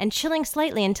strawberries, and chilling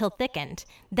slightly until thickened.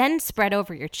 Then spread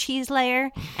over your cheese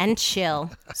layer and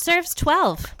chill. Serves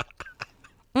 12.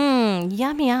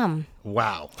 Yum, yum.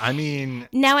 Wow. I mean,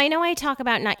 Now, I know I talk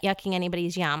about not yucking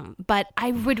anybody's yum, but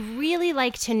I would really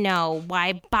like to know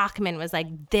why Bachman was like,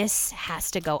 this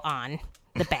has to go on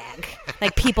the bag.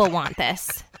 Like, people want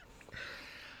this.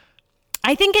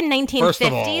 I think in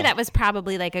 1950, that was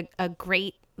probably like a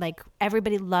great, like,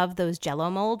 everybody loved those Jell-O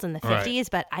molds in the 50s,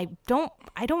 but I don't,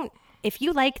 if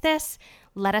you like this,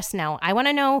 let us know. I want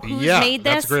to know who's made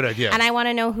this. That's a great idea. And I want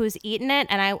to know who's eaten it.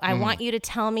 And I want you to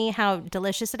tell me how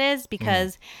delicious it is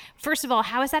because, first of all,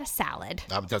 how is that a salad?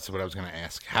 That's what I was going to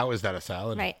ask. How is that a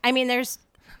salad? Right. I mean, there's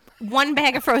one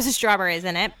bag of frozen strawberries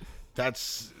in it.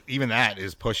 Even that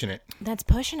is pushing it. That's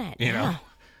pushing it. You know?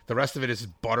 The rest of it is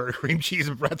butter, cream cheese,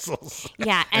 and pretzels.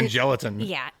 Yeah. And gelatin.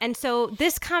 Yeah. And so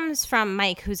this comes from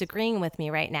Mike, who's agreeing with me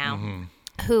right now.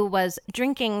 Who was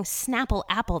drinking Snapple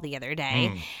Apple the other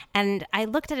day. And I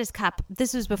looked at his cup.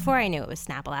 This was before I knew it was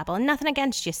Snapple Apple. And nothing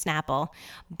against you, Snapple.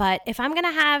 But if I'm going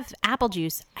to have apple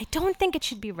juice, I don't think it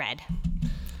should be red.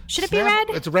 Should it be red?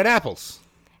 It's red apples.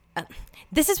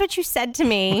 This is what you said to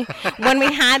me when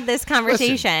we had this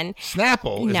conversation. Listen,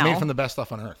 Snapple is made from the best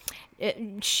stuff on earth.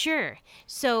 Sure.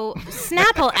 So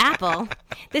Snapple Apple.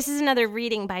 This is another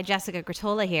reading by Jessica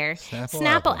Gratola here.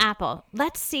 Snapple Apple.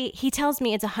 Let's see. He tells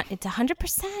me it's 100%.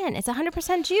 It's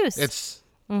 100% juice. It's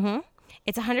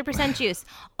 100% juice.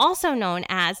 Also known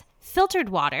as filtered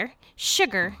water,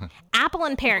 sugar, apple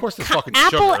and pear. Of course, it's fucking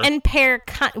apple sugar. and pear.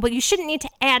 Well, you shouldn't need to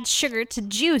add sugar to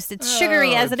juice. It's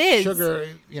sugary as it is. Sugar,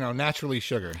 naturally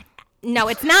sugar. No,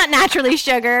 it's not naturally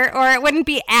sugar, or it wouldn't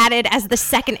be added as the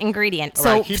second ingredient.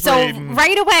 So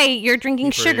right away, you're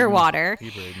drinking sugar water.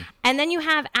 And then you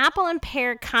have apple and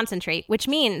pear concentrate, which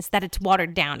means that it's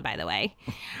watered down, by the way.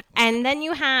 And then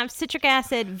you have citric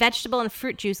acid, vegetable, and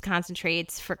fruit juice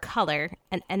concentrates for color,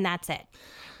 and that's it.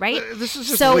 Right? This is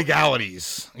just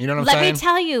legalities. You know what I'm saying? Let me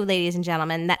tell you, ladies and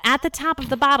gentlemen, that at the top of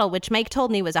the bottle, which Mike told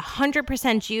me was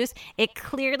 100% juice, it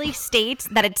clearly states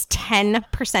that it's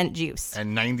 10% juice.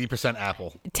 And 90%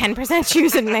 apple. 10%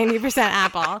 juice and 90%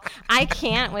 apple. I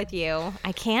can't with you.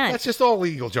 I can't. That's just all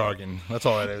legal jargon. That's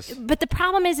all it is. But the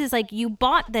problem is like you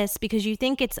bought this because you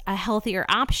think it's a healthier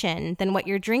option than what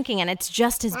you're drinking, and it's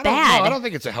just as bad. No, I don't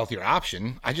think it's a healthier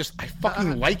option. I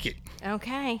fucking like it.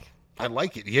 Okay. I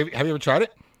like it. Have you ever tried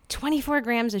it? 24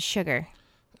 grams of sugar.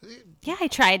 Yeah, I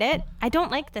tried it. I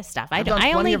don't like this stuff. I've done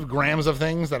plenty of grams of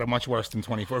things that are much worse than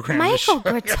 24 grams Michael of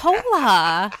sugar.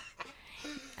 Gratola.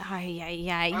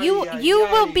 You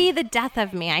will be the death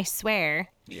of me, I swear.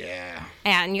 Yeah.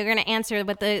 And you're gonna answer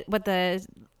what the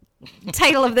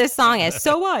title of this song is.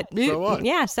 So what? So what?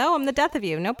 Yeah, so I'm the death of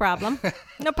you. No problem.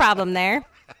 No problem there.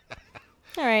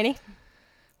 Alrighty.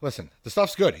 Listen, the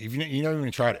stuff's good. You never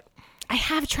even tried it. I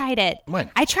have tried it.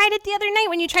 When? I tried it the other night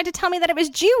when you tried to tell me that it was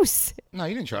juice. No,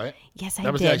 you didn't try it. Yes, I did.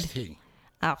 That was the iced tea.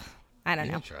 Oh, I don't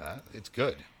know. You didn't try that. It's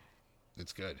good.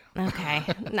 It's good. Okay.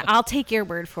 No, I'll take your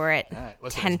word for it. All right,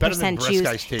 listen, 10% juice.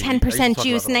 iced tea. 10%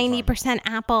 juice, 90%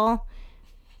 apple.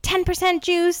 10%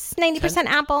 juice, 90%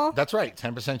 apple. That's right.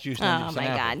 10% juice, 90% apple. Oh, my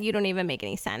God. You don't even make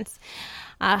any sense.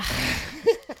 I'm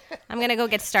going to go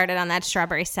get started on that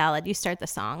strawberry salad. You start the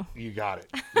song. You got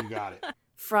it. You got it.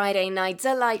 Friday Night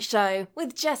Delight Show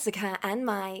with Jessica and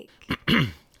Mike.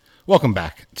 Welcome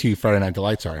back to Friday Night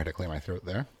Delight. Sorry, I had to clear my throat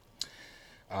there.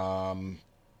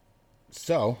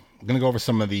 So, I'm going to go over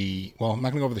I'm not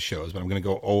going to go over the shows, but I'm going to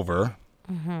go over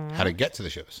how to get to the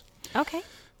shows. Okay.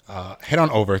 Head on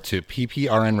over to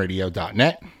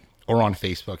pprnradio.net or on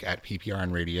Facebook at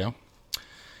pprnradio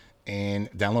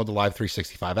and download the Live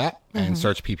 365 app and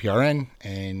search PPRN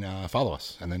and follow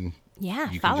us. And then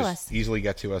you follow can just us. Easily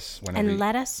get to us whenever. And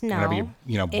let us know whenever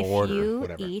you're bored if you or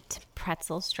whatever. eat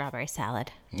pretzel strawberry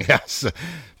salad. Yes.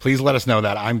 Please let us know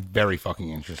that. I'm very fucking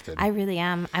interested. I really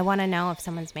am. I want to know if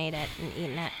someone's made it and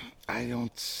eaten it. I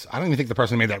don't even think the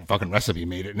person who made that fucking recipe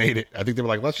made it and ate it. I think they were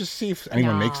like, let's just see if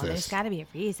anyone makes this. There's got to be a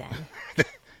reason.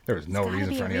 There is no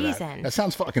reason for any of that. That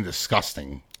sounds fucking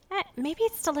disgusting. Maybe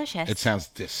it's delicious. It sounds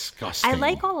disgusting. I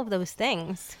like all of those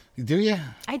things. Do you?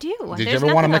 I do. Did you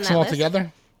ever want to mix them all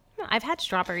together? No, I've had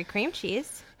strawberry cream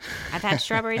cheese. I've had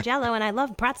strawberry Jell-O, and I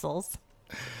love pretzels.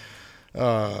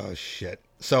 Oh, shit.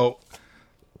 So,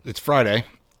 it's Friday,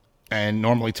 and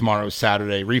normally tomorrow's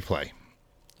Saturday replay.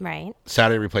 Right.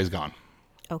 Saturday replay's gone.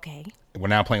 Okay. We're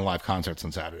now playing live concerts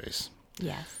on Saturdays.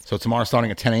 Yes. So, tomorrow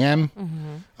starting at 10 a.m.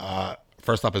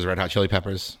 First up is Red Hot Chili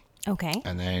Peppers. Okay.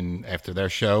 And then after their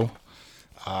show,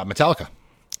 Metallica.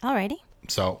 Alrighty.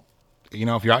 So, if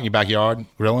you're out in your backyard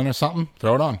grilling or something,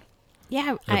 throw it on.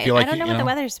 Yeah, I don't know what the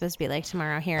weather's supposed to be like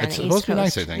tomorrow here on the East Coast. It's supposed to be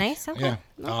nice, I think. Nice? Okay.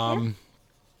 Yeah.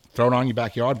 Throw it on your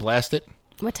backyard, blast it.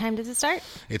 What time does it start?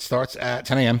 It starts at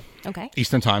 10 a.m. Okay.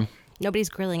 Eastern time. Nobody's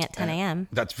grilling at 10 a.m.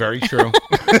 That's very true.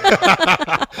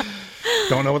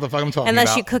 Don't know what the fuck I'm talking Unless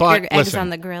about. you cook But your eggs listen, on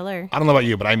the griller. I don't know about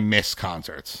you, but I miss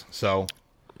concerts. So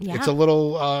Yeah. it's a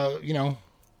little,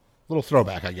 little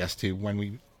throwback, I guess, to when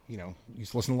we,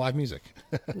 used to listen to live music.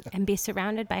 And be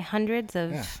surrounded by hundreds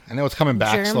of... Yeah. I know it's coming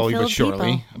back slowly but germ-filled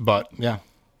surely, people. but yeah.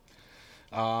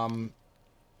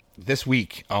 This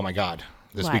week, oh my God,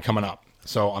 this What? week coming up.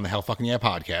 So on the Hell Fucking Yeah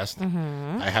podcast,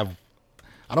 Mm-hmm.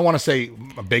 I don't want to say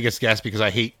a biggest guest because I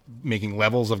hate making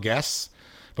levels of guests,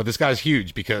 but this guy's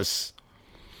huge because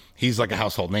he's like a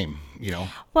household name,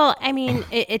 Well, I mean,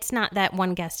 it's not that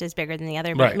one guest is bigger than the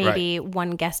other, but Right, maybe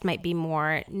one guest might be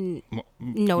more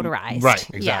notarized. Right,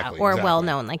 Yeah, exactly, or exactly.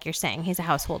 well-known, like you're saying. He's a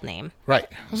household name. Right.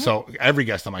 So every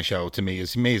guest on my show to me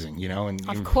is amazing, and Of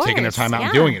taking their course, time out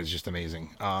and yeah. doing it is just amazing.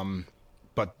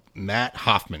 But Matt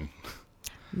Hoffman,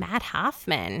 Matt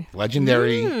Hoffman.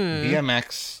 legendary Hmm.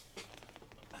 BMX.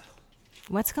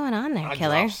 What's going on there, I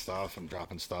killer? drop stuff. I'm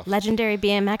dropping stuff. Legendary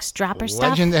BMX dropper stuff?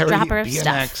 Legendary Dropper of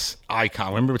BMX stuff. icon.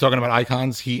 Remember we were talking about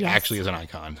icons? He Yes. actually is an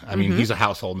icon. I mean, he's a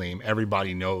household name.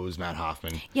 Everybody knows Matt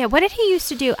Hoffman. Yeah, what did he used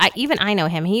to do? I know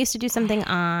him. He used to do something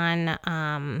on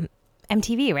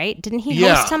MTV, right? Didn't he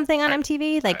Yeah. host something on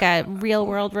MTV? Like a Real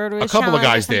World Road Race A couple of Challenge or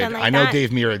guys did. something like I know that?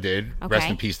 Dave Mira did. Rest Okay.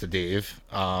 in peace to Dave.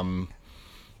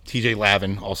 TJ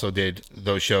Lavin also did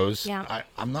those shows. Yeah.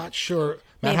 I'm not sure.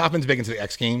 Matt Maybe. Hoffman's big into the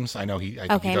X Games. I know I think he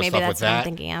Okay, does maybe stuff that's with what I'm that.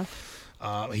 thinking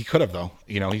of. He could have though.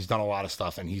 He's done a lot of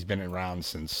stuff, and he's been around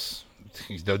since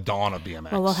he's the dawn of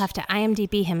BMX. Well, we'll have to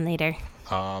IMDb him later.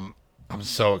 I'm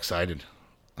so excited.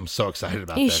 I'm so excited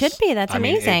about You this. should be. That's I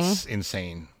mean, amazing. it's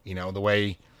insane. The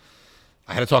way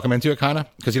I had to talk him into it, kind of,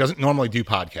 because he doesn't normally do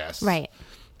podcasts, Right.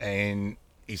 And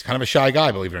he's kind of a shy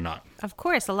guy, believe it or not. Of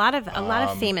course, a lot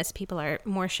of famous people are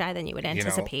more shy than you would You know,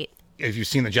 anticipate. if you've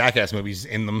seen the Jackass movies,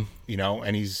 in them,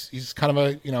 and he's kind of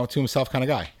a to himself kind of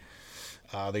guy.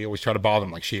 They always try to bother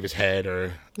him, like shave his head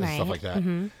or Right. stuff like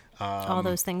that. All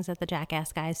those things that the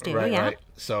Jackass guys do. Right, Yeah. right.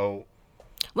 So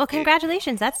Well,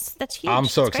 congratulations. That's huge. I'm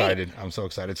so That's great. excited. I'm so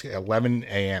excited. It's 11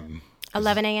 a.m.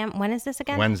 11 a.m. When is this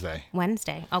again? Wednesday.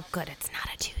 Wednesday. Oh, good. It's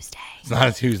not a Tuesday. It's not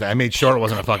a Tuesday. I made sure it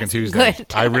wasn't a fucking Tuesday. Good.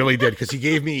 I really did, because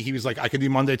he was like, I could do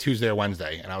Monday, Tuesday, or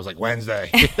Wednesday, and I was like, Wednesday,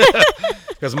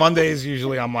 because Mondays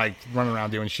usually I'm like running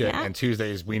around doing shit, Yeah. and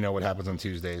Tuesdays we know what happens on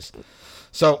Tuesdays.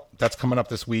 So that's coming up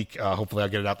this week. Hopefully I'll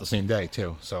get it out the same day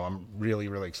too. So I'm really,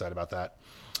 really excited about that.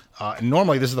 And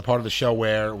normally this is the part of the show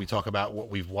where we talk about what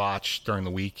we've watched during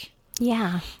the week,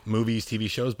 Yeah. movies, TV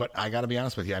shows. But I got to be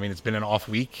honest with you. I mean, it's been an off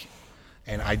week,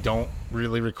 and I don't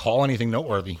really recall anything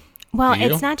noteworthy. Well, Do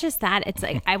you? it's not just that. It's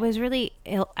like I was really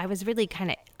ill. I was really kind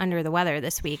of under the weather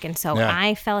this week, and so Yeah.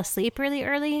 I fell asleep really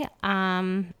early.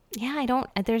 Yeah, I don't.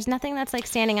 There's nothing that's like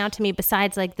standing out to me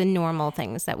besides like the normal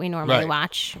things that we normally Right.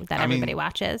 watch that I mean, everybody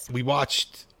watches. We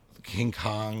watched King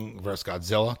Kong versus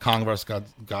Godzilla. Kong versus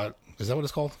God. Is that what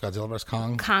it's called? Godzilla versus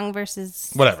Kong. Kong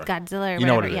versus Whatever. Godzilla. Or You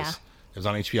know whatever. what it is. Yeah. It was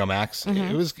on HBO Max.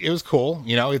 Mm-hmm. It was cool.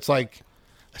 It's like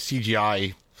a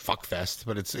CGI fuck fest,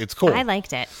 but it's cool. I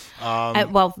liked it.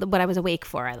 Well, what I was awake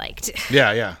for, I liked.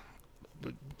 Yeah.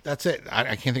 But that's it.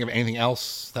 I can't think of anything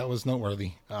else that was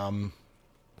noteworthy.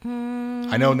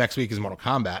 I know next week is Mortal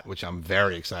Kombat, which I'm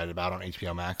very excited about on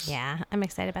HBO Max. Yeah, I'm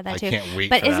excited about that I too. can't wait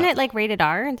But for isn't that. it like rated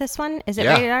R? This one is it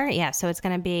Yeah. rated R? Yeah, so it's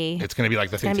gonna be. It's going to be like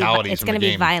the It's gonna be, fatalities it's from gonna the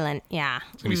be game. violent. Yeah.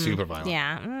 It's going to be super violent.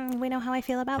 Yeah, we know how I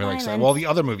feel about Really violence. excited. Well, the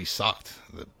other movie sucked.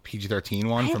 The PG-13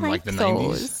 one I from like like the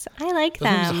those. 90s. I like Those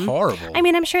movies are them. horrible. I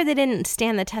mean, I'm sure they didn't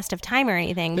stand the test of time or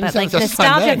anything, They but didn't like stand the test of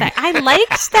time nostalgia. then. I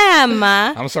liked them.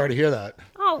 I'm sorry to hear that.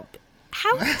 Oh,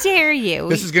 how dare you?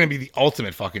 This is going to be the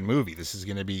ultimate fucking movie. This is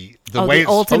going to be the oh, way the it's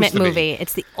ultimate supposed to movie. be.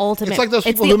 It's the ultimate. It's like those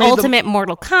it's people the who made the- ultimate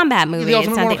Mortal Kombat movie. The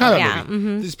ultimate it's not Mortal Kombat yeah.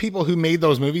 movie. There's people who made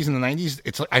those movies in the 90s.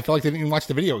 It's like, I feel like they didn't even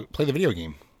play the video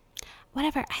game.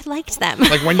 Whatever. I liked them.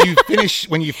 Like when you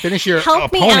finish your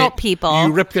Help me opponent, out, people.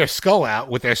 you rip their skull out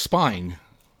with their spine.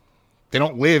 They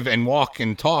don't live and walk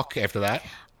and talk after that.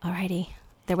 Alrighty.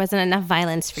 There wasn't enough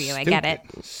violence for you. I get it.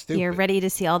 Stupid. You're ready to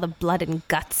see all the blood and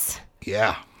guts.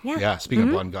 Yeah. Yeah. Yeah. Speaking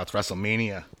of blood and guts,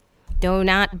 WrestleMania. Do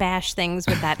not bash things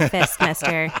with that fist,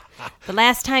 mister. The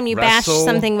last time you bashed Wrestle-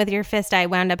 something with your fist, I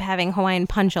wound up having Hawaiian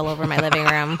punch all over my living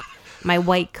room. My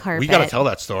white carpet. We got to tell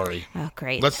that story. Oh,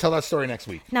 great. Let's tell that story next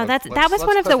week. No, Let's- that was let's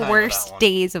one of the cliffhanger worst that one.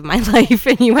 days of my life,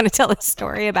 and you want to tell a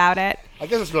story about it. I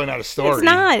guess it's really not a story. It's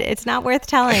not. It's not worth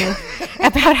telling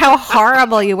about how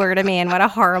horrible you were to me and what a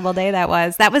horrible day that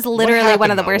was. That was What literally one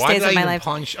happened, of the though? worst Why days did of I my even life.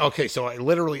 Punch? Okay, so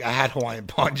I had Hawaiian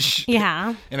punch.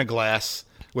 Yeah. In a glass.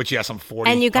 Which, yes, I'm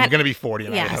 40. And you got- I'm going to be 40,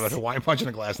 and Yes. I had a Hawaiian punch in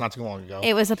a glass not too long ago.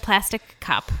 It was a plastic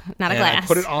cup, not a and glass. I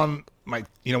put it on one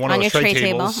of On those your tray tray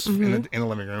table. tables in the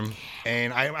living room,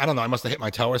 and I don't know, I must have hit my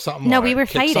toe or something. No, or we I were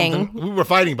kicked fighting. something. We were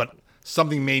fighting, but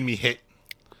something made me hit.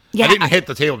 Yeah, I didn't hit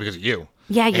the table because of you.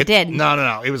 Yeah, you did.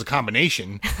 No. It was a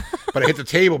combination, but I hit the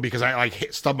table because I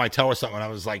stubbed my toe or something. And I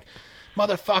was like,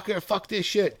 "Motherfucker, fuck this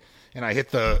shit!" And I hit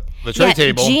the tray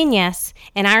table. Genius.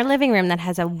 In our living room that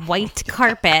has a white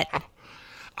carpet.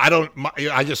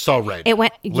 I just saw red. It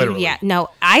went. Literally. Yeah. No,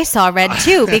 I saw red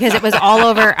too because it was all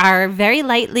over our very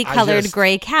lightly colored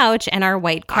gray couch and our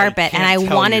white carpet, and I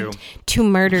wanted to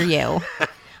murder you.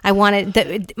 I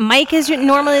wanted Mike is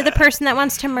normally the person that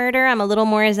wants to murder. I'm a little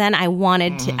more zen. I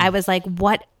wanted to. I was like,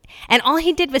 what? And all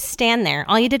he did was stand there.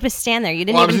 You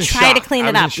didn't even try to clean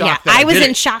it up. Yeah, I was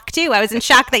in shock too. I was in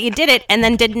shock that you did it and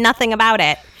then did nothing about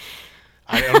it.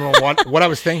 I don't know what I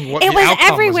was thinking. What it the was outcome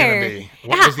everywhere. Was gonna be.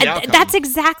 What was the outcome? That's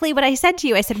exactly what I said to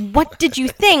you. I said, "What did you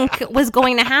think was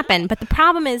going to happen?" But the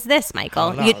problem is this,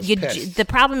 Michael. The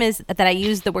problem is that I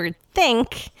use the word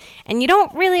 "think," and you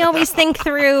don't really always think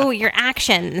through your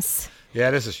actions.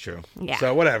 Yeah, this is true. Yeah.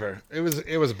 So whatever. It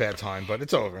was a bad time, but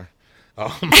it's over.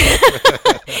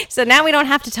 So now we don't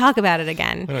have to talk about it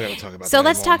again. We don't have to talk about So that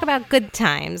let's anymore. talk about good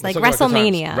times, like Let's talk about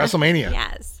good WrestleMania. times. WrestleMania.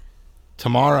 Yes.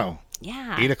 Tomorrow.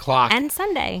 Yeah. 8 o'clock. And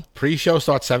Sunday. Pre-show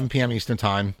starts 7 p.m. Eastern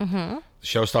time. Mm-hmm. The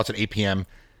show starts at 8 p.m.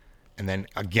 And then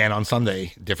again on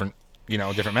Sunday, different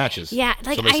matches. Yeah,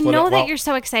 like So they I split know it- that you're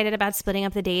so excited about splitting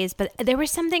up the days, but there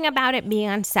was something about it being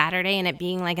on Saturday and it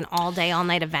being like an all day, all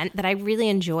night event that I really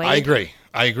enjoyed. I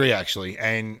agree actually.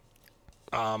 And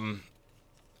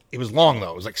it was long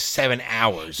though. It was like 7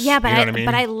 hours. Yeah, but you know what I mean?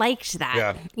 but I liked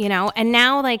that. Yeah. And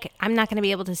now like I'm not going to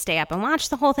be able to stay up and watch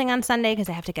the whole thing on Sunday because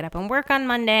I have to get up and work on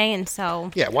Monday, and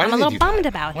so Yeah, why I'm did a they little do bummed that?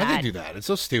 about Why that. did they do that? It's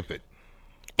so stupid.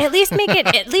 At least make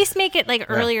it like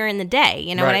earlier in the day.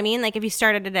 You know what I Right. mean? Like if you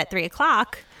started it at 3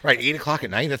 o'clock. Right, 8 o'clock at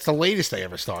night. That's the latest they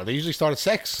ever start. They usually start at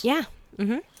 6. Yeah.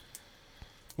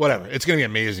 Whatever. It's going to be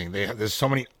amazing. There's so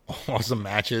many awesome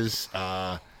matches.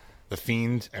 The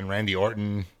Fiend and Randy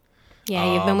Orton.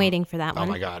 Yeah, you've been waiting for that Oh one.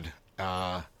 my God.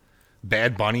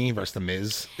 Bad Bunny versus The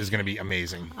Miz is going to be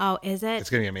amazing. Oh, is it?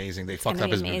 It's going to be amazing. They fucked Gonna up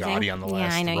be his amazing. Bugatti on the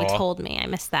last Yeah, I know. Raw. You told me. I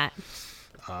missed that.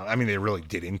 I mean, they really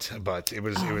didn't, but it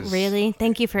was. Really?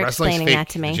 Thank you for Wrestling's explaining fake, that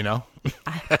to me. Did you know?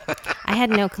 I had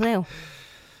no clue.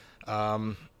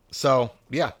 So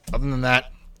yeah. Other than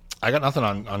that, I got nothing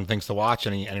on things to watch.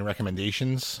 Any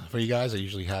recommendations for you guys? I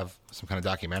usually have some kind of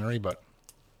documentary, but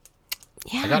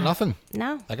Yeah. I got nothing.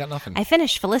 No. I got nothing. I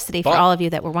finished Felicity for But- all of you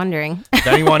that were wondering. If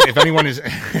anyone is,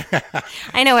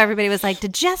 I know everybody was like,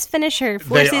 did Jess finish her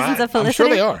 4 seasons of Felicity? I'm sure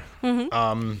they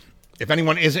are. If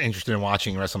anyone is interested in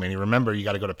watching WrestleMania, remember you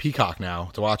got to go to Peacock now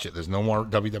to watch it. There's no more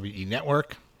WWE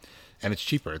Network, and it's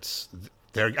cheaper.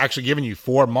 They're actually giving you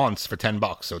 4 months for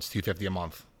 $10, so it's $250 a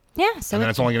month. Yeah. So And then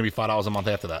it's only going to be $5 a month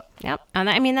after that. yep. And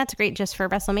I mean, that's great just for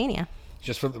WrestleMania.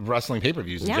 Just for the wrestling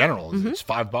pay-per-views in Yeah. general. It's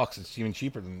 $5. It's even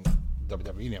cheaper than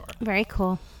WWE Network. Very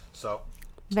cool. So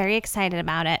Very excited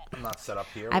about it. I'm not set up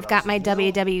here. I've What got else my is new?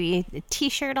 WWE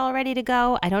t-shirt all ready to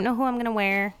go. I don't know who I'm going to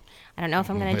wear. I don't know if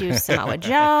I'm going to do Samoa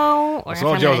Joe or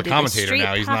Samoa if I'm Joe's going a to do the commentator Street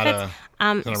now. He's not Profits. he's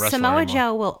not a wrestler Samoa anymore.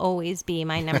 Joe will always be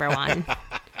my number one.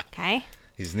 Okay?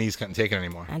 His knees couldn't take it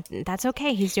anymore. And that's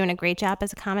okay. He's doing a great job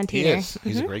as a He commentator. is.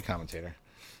 He's a great commentator.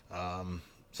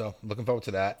 So looking forward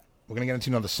to that. We're going to get into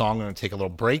another song. We're going to take a little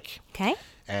break. Okay?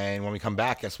 And when we come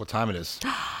back, guess what time it is?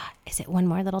 Is it one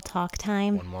more little talk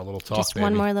time? One more little talk, Just baby.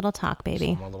 one more little talk, baby.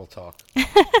 One more little talk.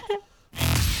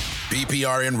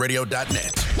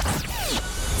 BPRNradio.net.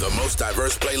 The most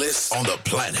diverse playlist on the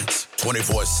planet.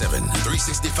 24/7,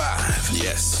 365.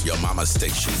 Yes, your mama's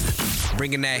station.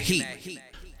 Bringing that heat.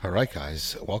 All right,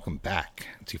 guys. Welcome back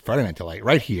to Friday Night Delight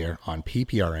right here on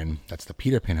PPRN. That's the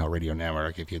Peter Pinhole Radio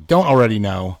Network. If you don't already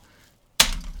know,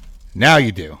 now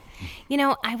you do. You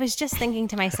know, I was just thinking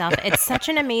to myself, it's such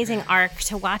an amazing arc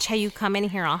to watch how you come in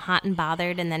here all hot and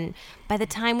bothered, and then by the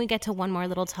time we get to one more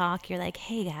little talk, you're like,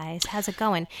 hey guys, how's it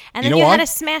going? And You then know you had what?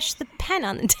 to smash the pen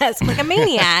on the desk like a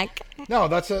maniac. No,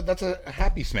 that's a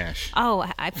happy smash. Oh,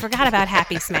 I forgot about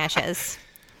happy smashes.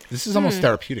 This is almost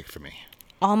therapeutic for me.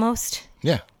 Almost.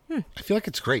 Yeah. I feel like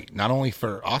it's great, not only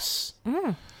for us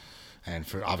and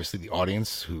for obviously the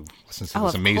audience who listens to Oh,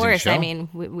 this of amazing course. show. I mean,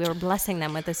 we were blessing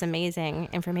them with this amazing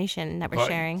information that we're But,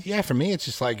 sharing. yeah, for me, it's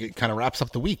just like it kind of wraps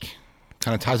up the week.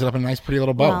 Kind of ties it up in a nice, pretty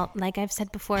little bow. Well, like I've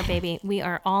said before, baby, we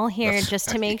are all here That's just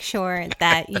to right. make sure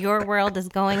that your world is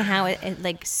going how it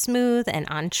like smooth and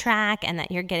on track, and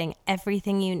that you're getting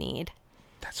everything you need.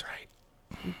 That's right.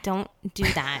 Don't do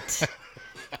that.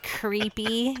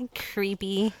 Creepy.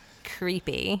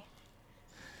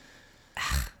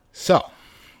 So,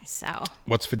 So,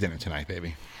 what's for dinner tonight,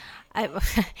 baby?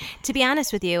 To be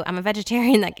honest with you, I'm a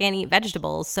vegetarian that can't eat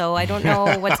vegetables, so I don't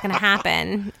know what's going to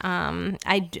happen.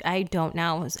 I don't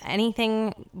know.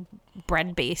 Anything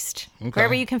bread based. Okay.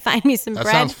 Wherever you can find me some That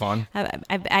bread. sounds fun.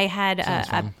 I had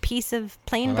a piece of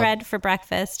plain bread for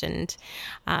breakfast and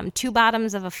 2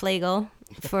 bottoms of a flagel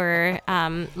for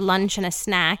lunch and a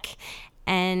snack.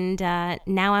 And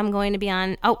now I'm going to be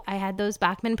on, I had those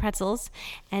Bachman pretzels,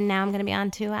 and now I'm going to be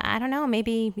on to, I don't know,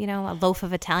 maybe, a loaf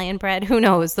of Italian bread. Who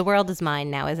knows? The world is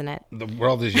mine now, isn't it? The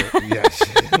world is yours. Yes,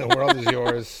 the world is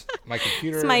yours. My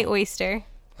computer. It's my oyster.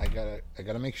 I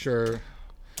gotta make sure.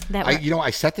 That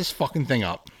I set this fucking thing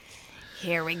up.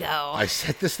 Here we go. I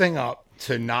set this thing up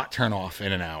to not turn off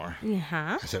in an hour.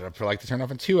 Uh-huh. I set it up for to turn off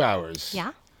in 2 hours.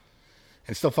 Yeah.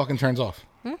 And still fucking turns off.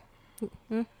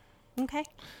 Okay.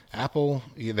 Apple,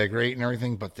 they're great and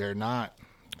everything, but they're not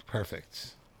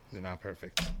perfect. They're not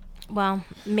perfect. Well,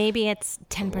 maybe it's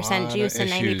 10% juice and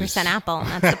issues. 90% apple,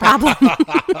 and that's the problem.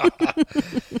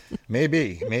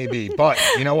 Maybe. But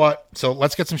you know what? So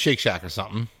let's get some Shake Shack or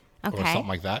something. Or Okay. something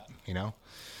like that,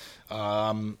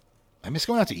 I miss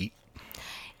going out to eat.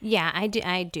 Yeah, I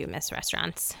do miss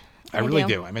restaurants. I really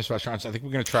do. I miss restaurants. I think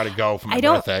we're going to try to go for my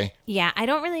don't. birthday. Yeah, I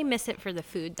don't really miss it for the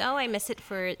food though. I miss it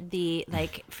for the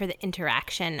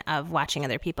interaction of watching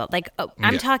other people.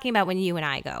 I'm talking about when you and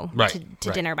I go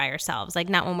to dinner by ourselves. Like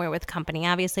not when we're with company.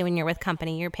 Obviously, when you're with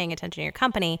company, you're paying attention to your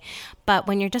company. But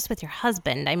when you're just with your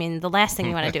husband, I mean, the last thing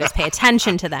you want to do is pay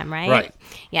attention to them, right? Right.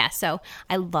 Yeah. So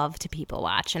I love to people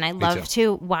watch, and I love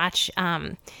to watch.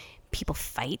 People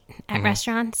fight at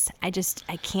restaurants. I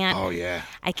can't. Oh yeah.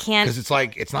 I can't. Because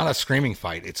it's not a screaming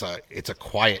fight. It's a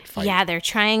quiet fight. Yeah, they're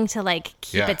trying to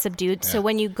keep it subdued. So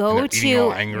when you go And they're eating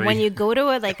all angry.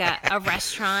 a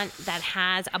restaurant that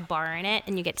has a bar in it,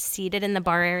 and you get seated in the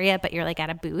bar area, but you're at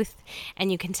a booth, and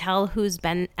you can tell who's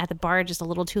been at the bar just a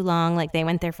little too long. Like they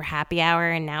went there for happy hour,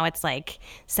 and now it's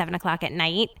 7:00 at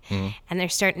night, and they're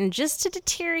starting just to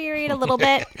deteriorate a little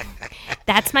bit.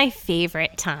 That's my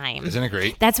favorite time. Isn't it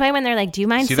great? That's why when they're like, "Do you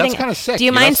mind sitting? that's kinda sick. Do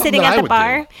you Yeah, mind that's something sitting that at I the would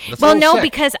bar?" do. That's a Well, little no,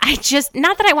 sick. because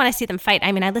not that I want to see them fight.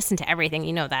 I mean, I listen to everything.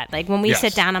 You know that. Like when we Yes.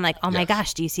 sit down, I'm like, "Oh my Yes.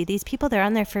 gosh, do you see these people? They're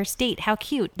on their first date. How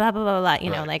cute!" Blah blah blah blah.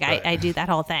 Right. I do that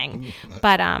whole thing.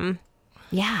 But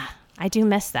yeah, I do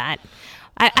miss that.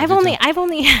 I've do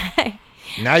only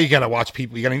Now you gotta watch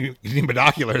people. You need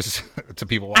binoculars to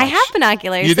people watch. I have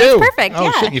binoculars. You That's do. perfect. Oh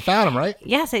yeah. shit! You found them, right?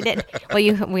 Yes, I did.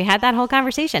 Well, we had that whole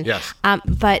conversation. Yes.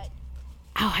 But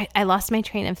I lost my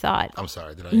train of thought. I'm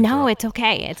sorry. Did I? No, interrupt? it's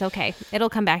okay. It's okay. It'll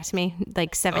come back to me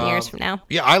 7 years from now.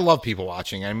 Yeah, I love people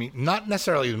watching. I mean, not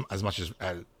necessarily as much as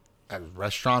at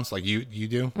restaurants like you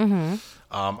do. Mm-hmm.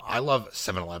 I love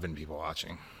 7-Eleven people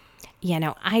watching. Yeah,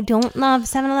 no, I don't love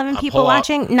 7-Eleven people pull up-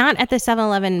 watching. Not at the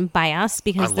 7-Eleven by us,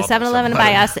 because I the love the 7-Eleven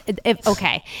by us,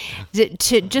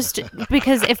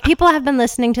 because if people have been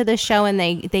listening to this show and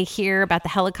they hear about the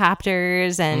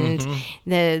helicopters and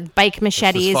the bike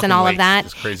machetes fucking and all late. of that,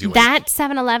 It's crazy late. that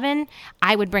 7-Eleven,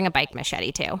 I would bring a bike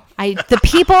machete to. The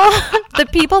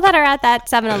people that are at that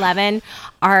 7-Eleven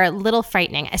are a little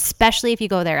frightening, especially if you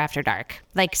go there after dark.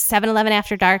 Like 7-Eleven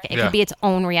after dark, it Yeah. could be its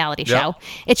own reality Yep. show.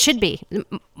 It should be.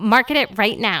 Market it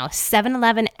right now.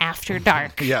 7-Eleven after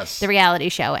dark. Yes. The reality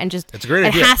show. And just It's a great it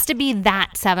idea. has to be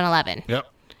that 7-Eleven. Yep.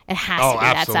 It has Oh, to be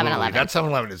that absolutely. 7-Eleven. That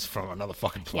 7-Eleven is from another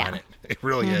fucking planet. It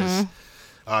really is.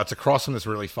 It's across from this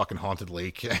really fucking haunted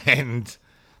lake, and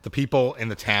the people in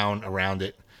the town around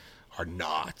it are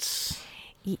nuts.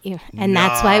 And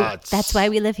that's why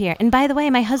we live here. And by the way,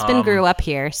 my husband grew up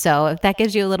here, so that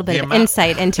gives you a little bit the of amount-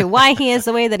 insight into why he is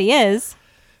the way that he is.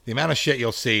 The amount of shit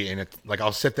you'll see, and it's like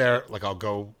I'll sit there, like I'll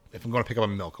go if I'm going to pick up a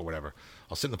milk or whatever.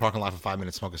 I'll sit in the parking lot for 5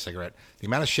 minutes, smoke a cigarette. The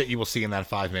amount of shit you will see in that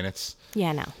 5 minutes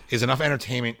Yeah, no. is enough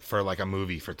entertainment for like a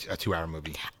movie, for a 2-hour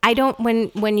movie. I don't,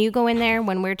 when you go in there,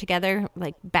 when we're together,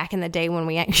 like back in the day when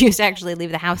we used to actually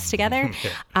leave the house together,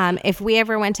 if we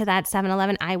ever went to that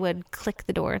 7-Eleven, I would click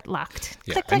the door locked.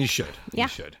 Yeah, Click, and click. you should. Yeah. You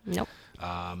should. Nope.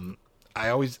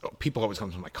 People always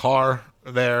come to my car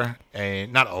there,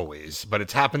 and not always, but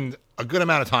it's happened a good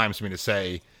amount of times for me to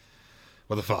say,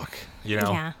 "What the fuck,"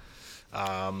 Yeah.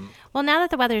 Well, now that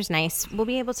the weather's nice, we'll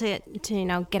be able to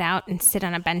get out and sit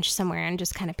on a bench somewhere and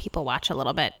just kind of people watch a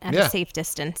little bit at Yeah. a safe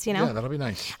distance, Yeah, that'll be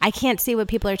nice. I can't see what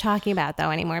people are talking about,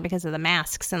 though, anymore because of the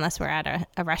masks, unless we're at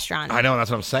a restaurant. I know, that's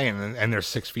what I'm saying, and they're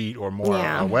 6 feet or more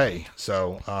Yeah. away,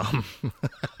 so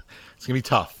it's gonna be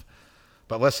tough.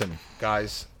 But listen,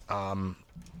 guys, I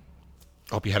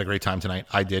hope you had a great time tonight.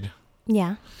 I did.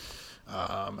 Yeah.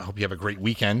 I hope you have a great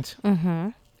weekend. Mm-hmm.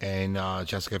 And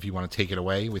Jessica, if you want to take it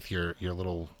away with your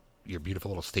little your beautiful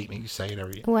little statement you say at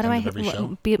every What do end I? of every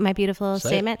show? My beautiful Say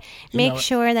it. statement. You Make know it.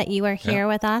 sure that you are here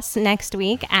with us next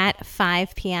week at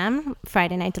 5 p.m.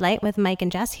 Friday Night Delight with Mike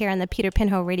and Jess here on the Peter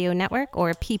Pinhole Radio Network,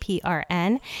 or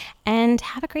PPRN. And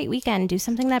have a great weekend. Do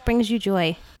something that brings you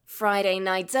joy. Friday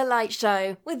Night Delight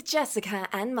Show with Jessica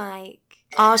and Mike.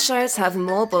 Our shows have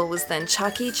more balls than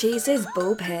Chuck E. Cheese's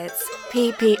ball pits.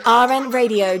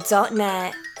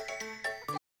 PPRNradio.net.